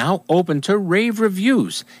is now open to rave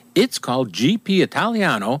reviews. It's called GP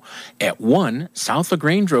Italiano at 1 South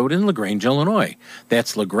LaGrange Road in LaGrange, Illinois.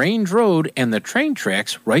 That's LaGrange Road and the train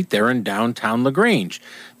tracks right there in downtown LaGrange.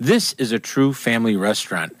 This is a true family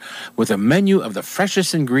restaurant with a menu of the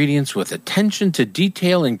freshest ingredients with attention to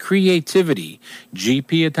detail and creativity.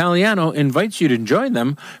 GP Italiano invites you to join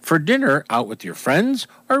them for dinner out with your friends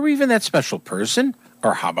or even that special person.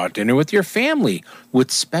 Or how about dinner with your family with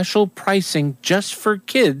special pricing just for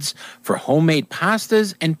kids for homemade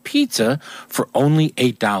pastas and pizza for only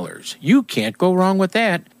 $8. You can't go wrong with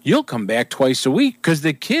that. You'll come back twice a week because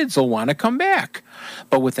the kids will want to come back.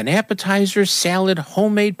 But with an appetizer, salad,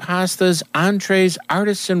 homemade pastas, entrees,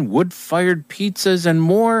 artisan wood-fired pizzas, and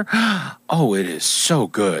more, oh, it is so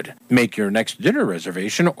good. Make your next dinner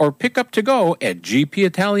reservation or pick up to go at GP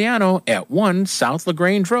Italiano at 1 South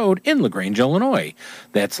LaGrange Road in LaGrange, Illinois.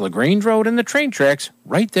 That's LaGrange Road and the train tracks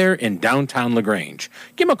right there in downtown LaGrange.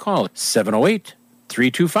 Give them a call at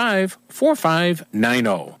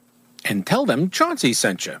 708-325-4590 and tell them Chauncey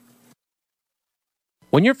sent you.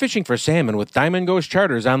 When you're fishing for salmon with Diamond Ghost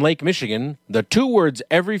Charters on Lake Michigan, the two words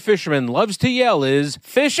every fisherman loves to yell is,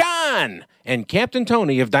 "Fish on!" And Captain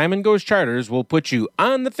Tony of Diamond Ghost Charters will put you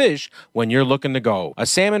on the fish when you're looking to go. A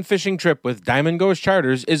salmon fishing trip with Diamond Ghost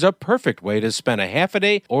Charters is a perfect way to spend a half a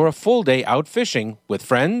day or a full day out fishing with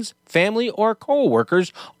friends, family, or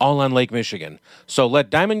co-workers all on Lake Michigan. So let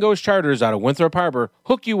Diamond Ghost Charters out of Winthrop Harbor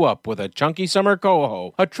hook you up with a chunky summer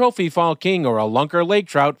coho, a trophy fall king, or a lunker lake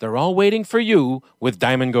trout. They're all waiting for you with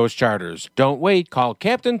Diamond Ghost Charters. Don't wait. Call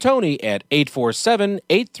Captain Tony at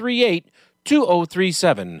 847-838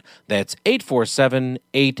 847-838-2037. That's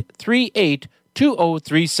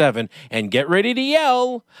 847-838-2037. And get ready to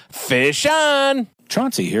yell, fish on!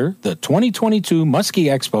 Chauncey here. The 2022 Muskie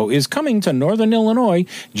Expo is coming to Northern Illinois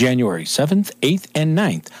January 7th, 8th, and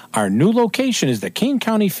 9th. Our new location is the King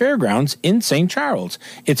County Fairgrounds in St. Charles.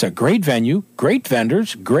 It's a great venue, great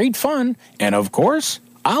vendors, great fun, and of course,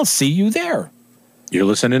 I'll see you there. You're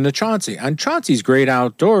listening to Chauncey on Chauncey's Great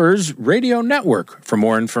Outdoors Radio Network. For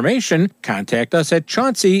more information, contact us at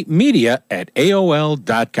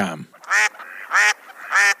chaunceymedia@aol.com.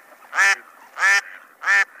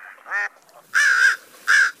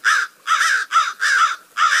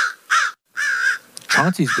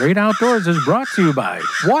 Chauncey's Great Outdoors is brought to you by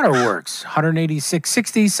Waterworks,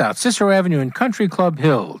 18660 South Cicero Avenue in Country Club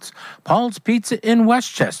Hills, Paul's Pizza in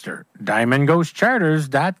Westchester,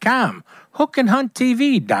 DiamondGhostCharters.com,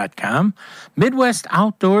 HookandHuntTV.com, Midwest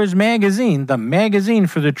Outdoors Magazine, the magazine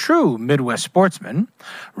for the true Midwest sportsman,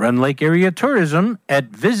 Rend Lake Area Tourism at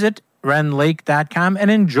visitRendLake.com and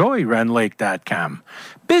enjoyRendLake.com,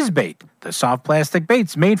 BizBait, the soft plastic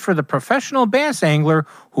baits made for the professional bass angler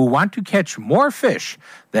who want to catch more fish.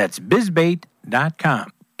 That's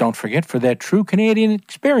bizbait.com. Don't forget, for that true Canadian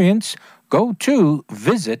experience, go to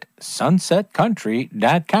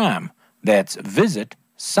visitsunsetcountry.com. That's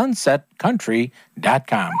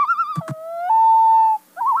visitsunsetcountry.com.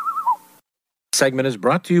 Segment is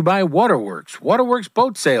brought to you by Waterworks. Waterworks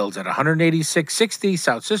Boat Sales at 18660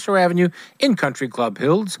 South Cicero Avenue in Country Club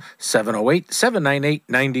Hills,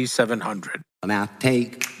 708-798-9700. Now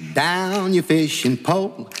take down your fishing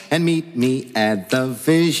pole and meet me at the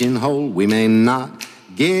fishing hole. We may not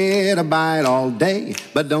get a bite all day,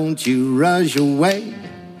 but don't you rush away.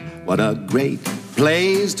 What a great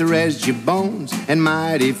place to rest your bones, and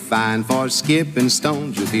mighty fine for skipping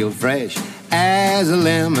stones. You feel fresh as a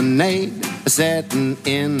lemonade, setting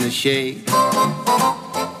in the shade.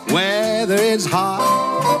 Whether it's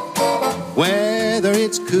hot, whether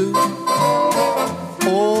it's cool,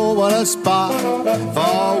 oh, what a spot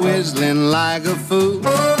for whistling like a fool.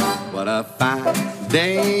 What a fine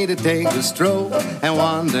day to take a stroll and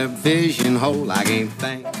wander fishing hole. I can't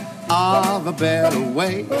think of a better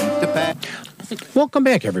way to pass. Welcome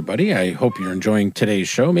back, everybody. I hope you're enjoying today's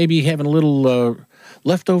show. Maybe having a little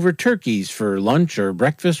leftover turkeys for lunch or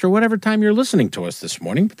breakfast or whatever time you're listening to us this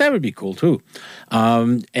morning. But that would be cool, too.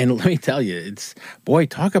 And let me tell you,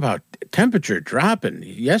 talk about temperature dropping.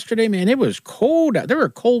 Yesterday, man, it was cold. There were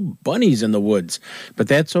cold bunnies in the woods. But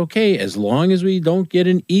that's okay. As long as we don't get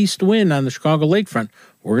an east wind on the Chicago lakefront,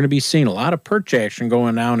 we're going to be seeing a lot of perch action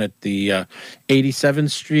going down at the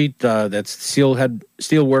 87th Street. That's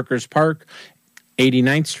Steelworkers Park.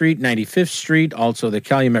 89th Street, 95th Street, also the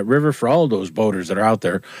Calumet River, for all those boaters that are out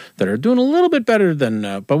there that are doing a little bit better than,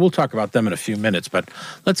 but we'll talk about them in a few minutes. But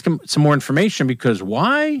let's get some more information, because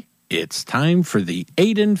why? It's time for the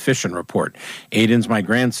Aiden Fishing Report. Aiden's my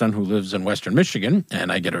grandson who lives in Western Michigan,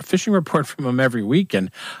 and I get a fishing report from him every week,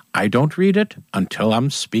 and I don't read it until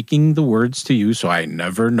I'm speaking the words to you, so I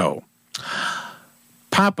never know.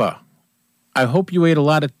 Papa, I hope you ate a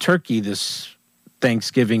lot of turkey this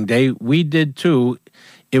Thanksgiving Day. We did too.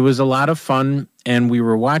 It was a lot of fun, and we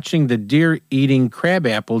were watching the deer eating crab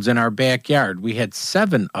apples in our backyard. We had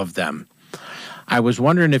 7 of them. I was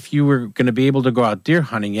wondering if you were going to be able to go out deer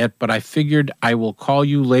hunting yet, but I figured I will call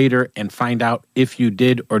you later and find out if you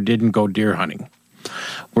did or didn't go deer hunting.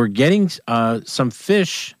 We're getting some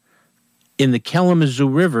fish in the Kalamazoo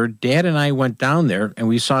River. Dad and I went down there, and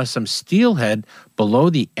we saw some steelhead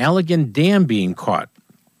below the Allegan Dam being caught.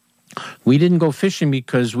 We didn't go fishing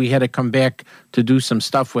because we had to come back to do some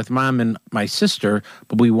stuff with Mom and my sister,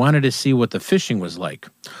 but we wanted to see what the fishing was like.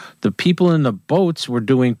 The people in the boats were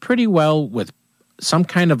doing pretty well with some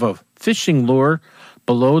kind of a fishing lure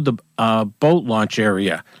below the boat launch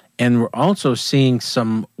area, and we're also seeing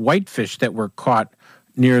some whitefish that were caught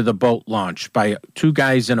near the boat launch by 2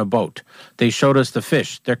 guys in a boat. They showed us the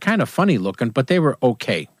fish. They're kind of funny looking, but they were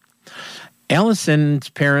okay. Allison's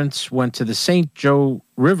parents went to the St. Joe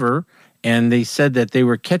River, and they said that they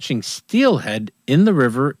were catching steelhead in the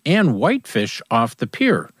river and whitefish off the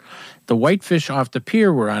pier. The whitefish off the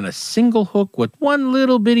pier were on a single hook with one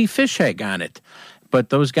little bitty fish egg on it. But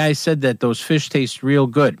those guys said that those fish taste real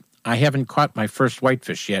good. I haven't caught my first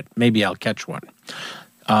whitefish yet. Maybe I'll catch one.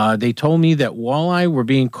 They told me that walleye were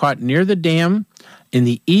being caught near the dam in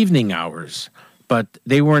the evening hours, but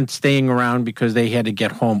they weren't staying around because they had to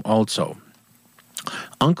get home also.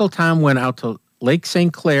 Uncle Tom went out to Lake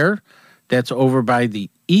St. Clair. That's over by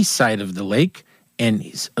the east side of the lake, and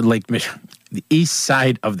Lake Michigan, the east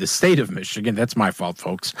side of the state of Michigan. That's my fault,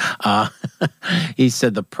 folks. He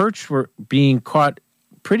said the perch were being caught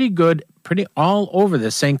pretty good pretty all over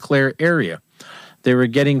the St. Clair area. They were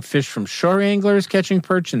getting fish from shore anglers catching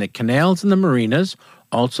perch in the canals and the marinas.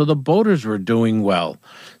 Also, the boaters were doing well.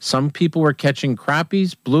 Some people were catching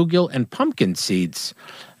crappies, bluegill, and pumpkin seeds.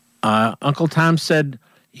 Uncle Tom said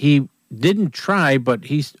he didn't try, but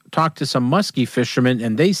he talked to some muskie fishermen,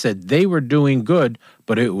 and they said they were doing good,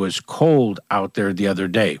 but it was cold out there the other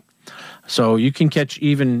day. So you can catch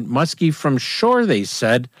even muskie from shore, they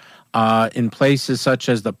said, in places such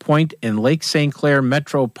as the Point in Lake St. Clair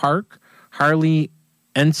Metro Park, Harley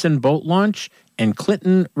Ensign Boat Launch, and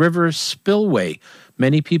Clinton River Spillway.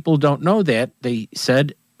 Many people don't know that, they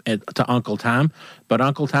said to Uncle Tom, but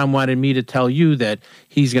Uncle Tom wanted me to tell you that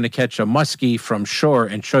he's going to catch a muskie from shore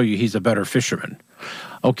and show you he's a better fisherman.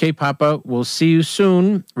 Okay, Papa, we'll see you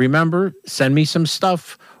soon. Remember, send me some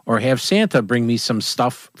stuff or have Santa bring me some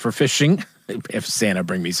stuff for fishing. If Santa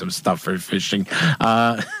bring me some stuff for fishing.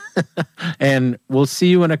 And we'll see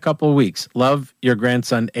you in a couple of weeks. Love, your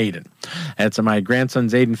grandson, Aiden. That's my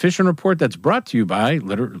grandson's Aiden Fishing Report. That's brought to you by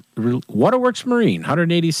Waterworks Marine,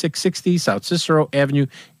 18660 South Cicero Avenue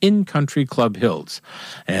in Country Club Hills.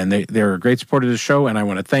 And they're a great support of the show, and I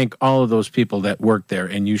want to thank all of those people that work there,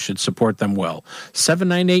 and you should support them well.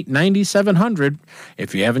 798-9700.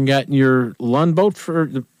 If you haven't gotten your Lund boat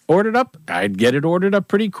ordered up, I'd get it ordered up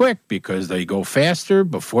pretty quick because they go faster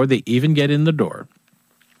before they even get in the door.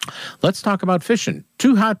 Let's talk about fishing.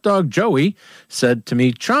 Two Hot Dog Joey said to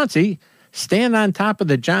me, Chauncey, stand on top of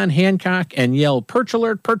the John Hancock and yell, perch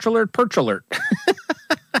alert, perch alert, perch alert.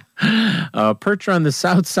 Perch on the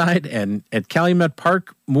south side and at Calumet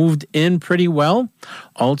Park moved in pretty well.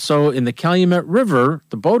 Also in the Calumet River,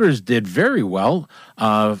 the boaters did very well.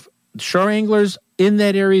 Shore anglers in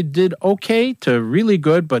that area did okay to really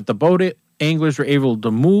good, but the boat anglers were able to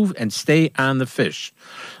move and stay on the fish.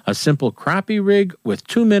 A simple crappie rig with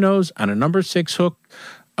 2 minnows on a number 6 hook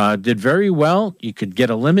did very well. You could get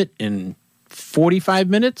a limit in 45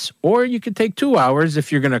 minutes, or you could take 2 hours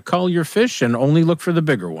if you're going to cull your fish and only look for the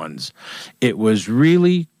bigger ones. It was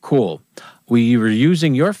really cool. We were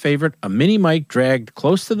using your favorite, a mini Mike dragged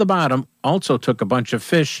close to the bottom, also took a bunch of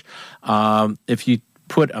fish. If you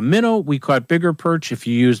put a minnow, we caught bigger perch. If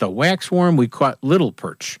you used a wax worm, we caught little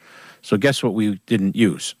perch. So guess what we didn't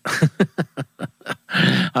use?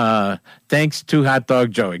 Thanks to Hot Dog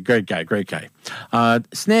Joey. Great guy, great guy.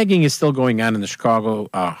 Snagging is still going on in the Chicago,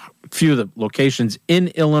 few of the locations in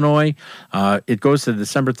Illinois. It goes to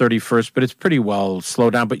December 31st, but it's pretty well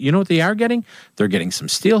slowed down. But you know what they are getting? They're getting some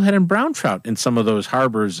steelhead and brown trout in some of those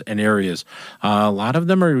harbors and areas. A lot of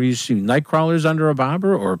them are using night crawlers under a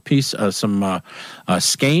bobber or a piece of some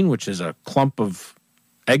skein, which is a clump of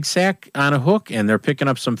egg sack on a hook, and they're picking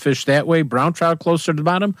up some fish that way. Brown trout closer to the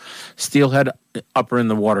bottom, steelhead upper in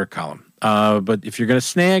the water column. But if you're going to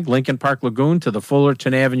snag, Lincoln Park Lagoon to the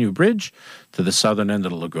Fullerton Avenue Bridge to the southern end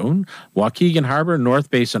of the lagoon, Waukegan Harbor,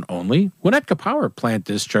 North Basin only, Winnetka Power Plant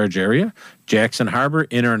discharge area, Jackson Harbor,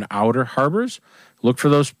 inner and outer harbors. Look for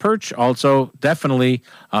those perch. Also, definitely,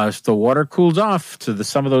 if the water cools off to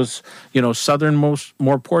some of those, southernmost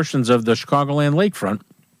more portions of the Chicagoland lakefront.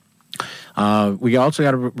 We also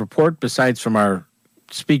got a report, besides from our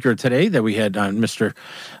speaker today, that we had on Mr.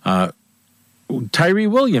 Tyree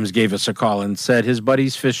Williams gave us a call and said his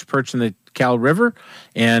buddies fished perch in the Cal River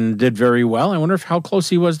and did very well. I wonder how close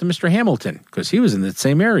he was to Mr. Hamilton, because he was in the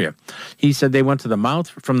same area. He said they went to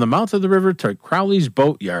from the mouth of the river to Crowley's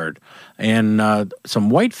Boatyard, and some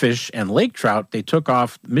whitefish and lake trout they took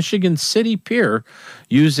off Michigan City Pier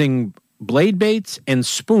using blade baits and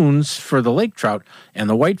spoons for the lake trout, and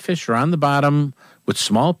the whitefish are on the bottom with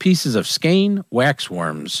small pieces of skein wax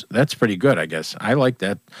worms. That's pretty good, I guess. I like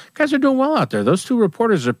that. Guys are doing well out there. Those two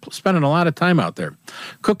reporters are spending a lot of time out there.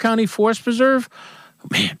 Cook County Forest Preserve,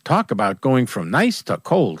 man, talk about going from nice to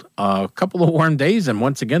cold. A couple of warm days, and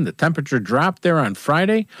once again, the temperature dropped there on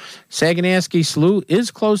Friday. Saganasky Slough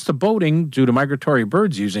is closed to boating due to migratory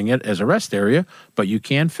birds using it as a rest area, but you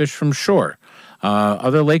can fish from shore.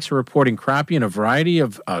 Other lakes are reporting crappie in a variety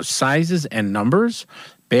of sizes and numbers.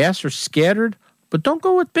 Bass are scattered, but don't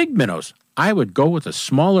go with big minnows. I would go with a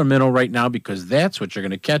smaller minnow right now because that's what you're going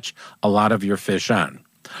to catch a lot of your fish on.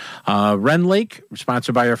 Wren Lake,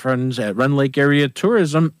 sponsored by our friends at Wren Lake Area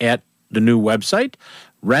Tourism at the new website,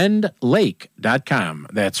 rendlake.com.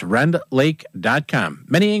 That's rendlake.com.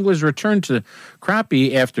 Many anglers returned to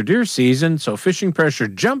crappie after deer season, so fishing pressure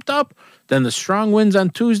jumped up. Then the strong winds on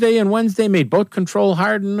Tuesday and Wednesday made boat control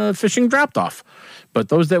hard and fishing dropped off. But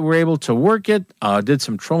those that were able to work it did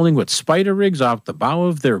some trolling with spider rigs off the bow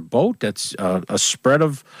of their boat. That's a spread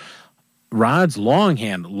of rods,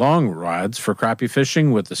 long rods for crappie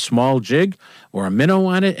fishing with a small jig or a minnow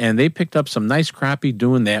on it, and they picked up some nice crappie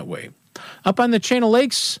doing that way. Up on the chain of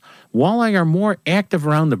lakes, walleye are more active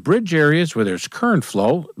around the bridge areas where there's current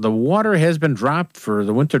flow. The water has been dropped for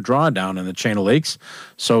the winter drawdown in the chain of lakes,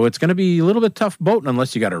 so it's going to be a little bit tough boating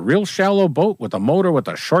unless you got a real shallow boat with a motor with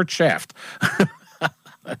a short shaft.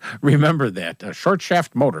 Remember that, a short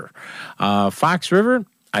shaft motor. Fox River,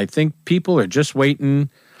 I think people are just waiting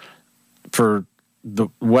for the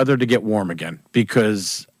weather to get warm again,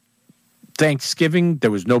 because Thanksgiving, there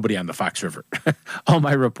was nobody on the Fox River. All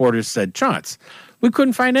my reporters said, Chance, we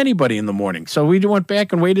couldn't find anybody in the morning. So we went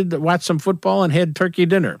back and waited to watch some football and had turkey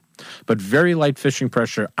dinner. But very light fishing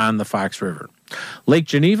pressure on the Fox River. Lake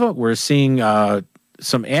Geneva, we're seeing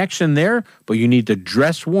some action there, but you need to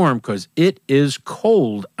dress warm because it is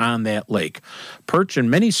cold on that lake. Perch and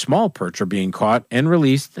many small perch are being caught and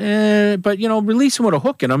released, but, release them with a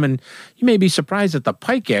hook in them, and you may be surprised at the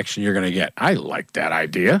pike action you're going to get. I like that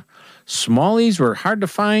idea. Smallies were hard to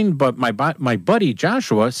find, but my buddy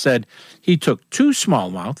Joshua said he took 2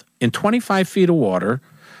 smallmouth in 25 feet of water,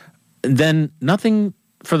 then nothing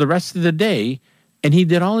for the rest of the day, and he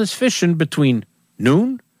did all his fishing between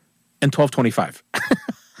noon and 12:25.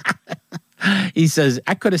 He says,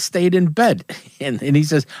 I could have stayed in bed. And he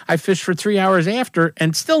says, I fished for 3 hours after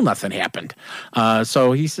and still nothing happened.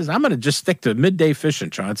 So he says, I'm going to just stick to midday fishing,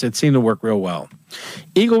 Chance. It seemed to work real well.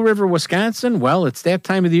 Eagle River, Wisconsin, well, it's that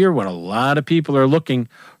time of the year when a lot of people are looking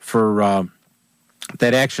for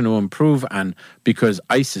that action to improve on, because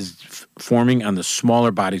ice is forming on the smaller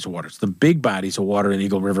bodies of waters. The big bodies of water in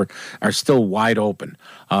Eagle River are still wide open.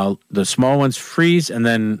 The small ones freeze and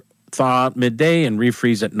then thaw out midday and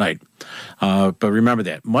refreeze at night. But remember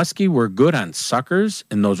that. Muskie were good on suckers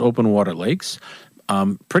in those open water lakes.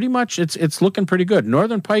 Pretty much it's looking pretty good.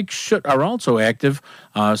 Northern pike are also active,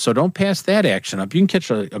 so don't pass that action up. You can catch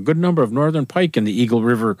a good number of northern pike in the Eagle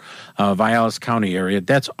River, Vialis County area.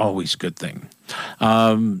 That's always a good thing.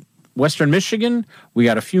 Western Michigan, we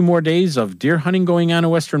got a few more days of deer hunting going on in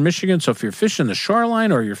Western Michigan. So if you're fishing the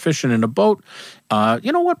shoreline or you're fishing in a boat,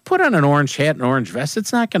 you know what? Put on an orange hat and orange vest.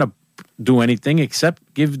 It's not going to do anything except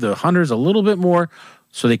give the hunters a little bit more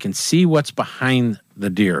so they can see what's behind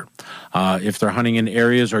the deer. If they're hunting in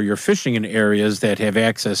areas or you're fishing in areas that have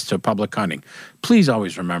access to public hunting, please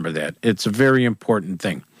always remember that. It's a very important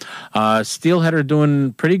thing. Steelhead are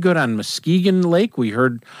doing pretty good on Muskegon Lake. We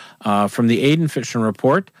heard from the Aiden Fishing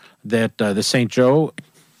Report that the St. Joe,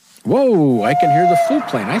 whoa, I can hear the flute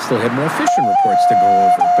playing. I still had more fishing reports to go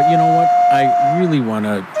over. But you know what? I really want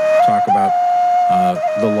to talk about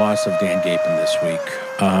the loss of Dan Gapin this week.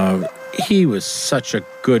 He was such a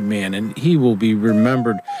good man, and he will be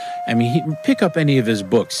remembered. I mean, pick up any of his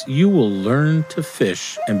books. You will learn to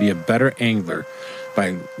fish and be a better angler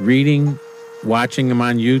by reading, watching him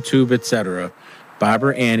on YouTube, etc.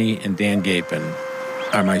 Bobber Annie and Dan Gapin.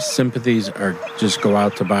 My sympathies just go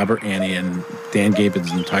out to Bobber Annie and Dan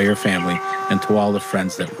Gapin's entire family, and to all the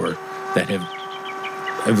friends that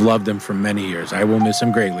have loved him for many years. I will miss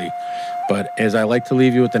him greatly. But as I like to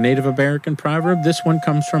leave you with the Native American proverb, this one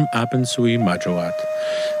comes from Apensui Majowat.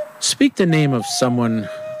 Speak the name of someone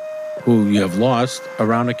who you have lost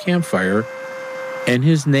around a campfire, and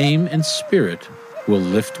his name and spirit will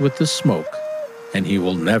lift with the smoke, and he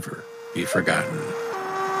will never be forgotten.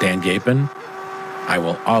 Dan Gapin, I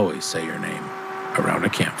will always say your name around a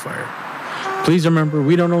campfire. Please remember,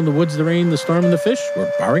 we don't own the woods, the rain, the storm, and the fish. We're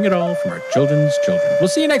borrowing it all from our children's children. We'll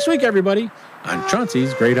see you next week, everybody, on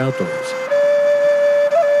Chauncey's Great Outdoors.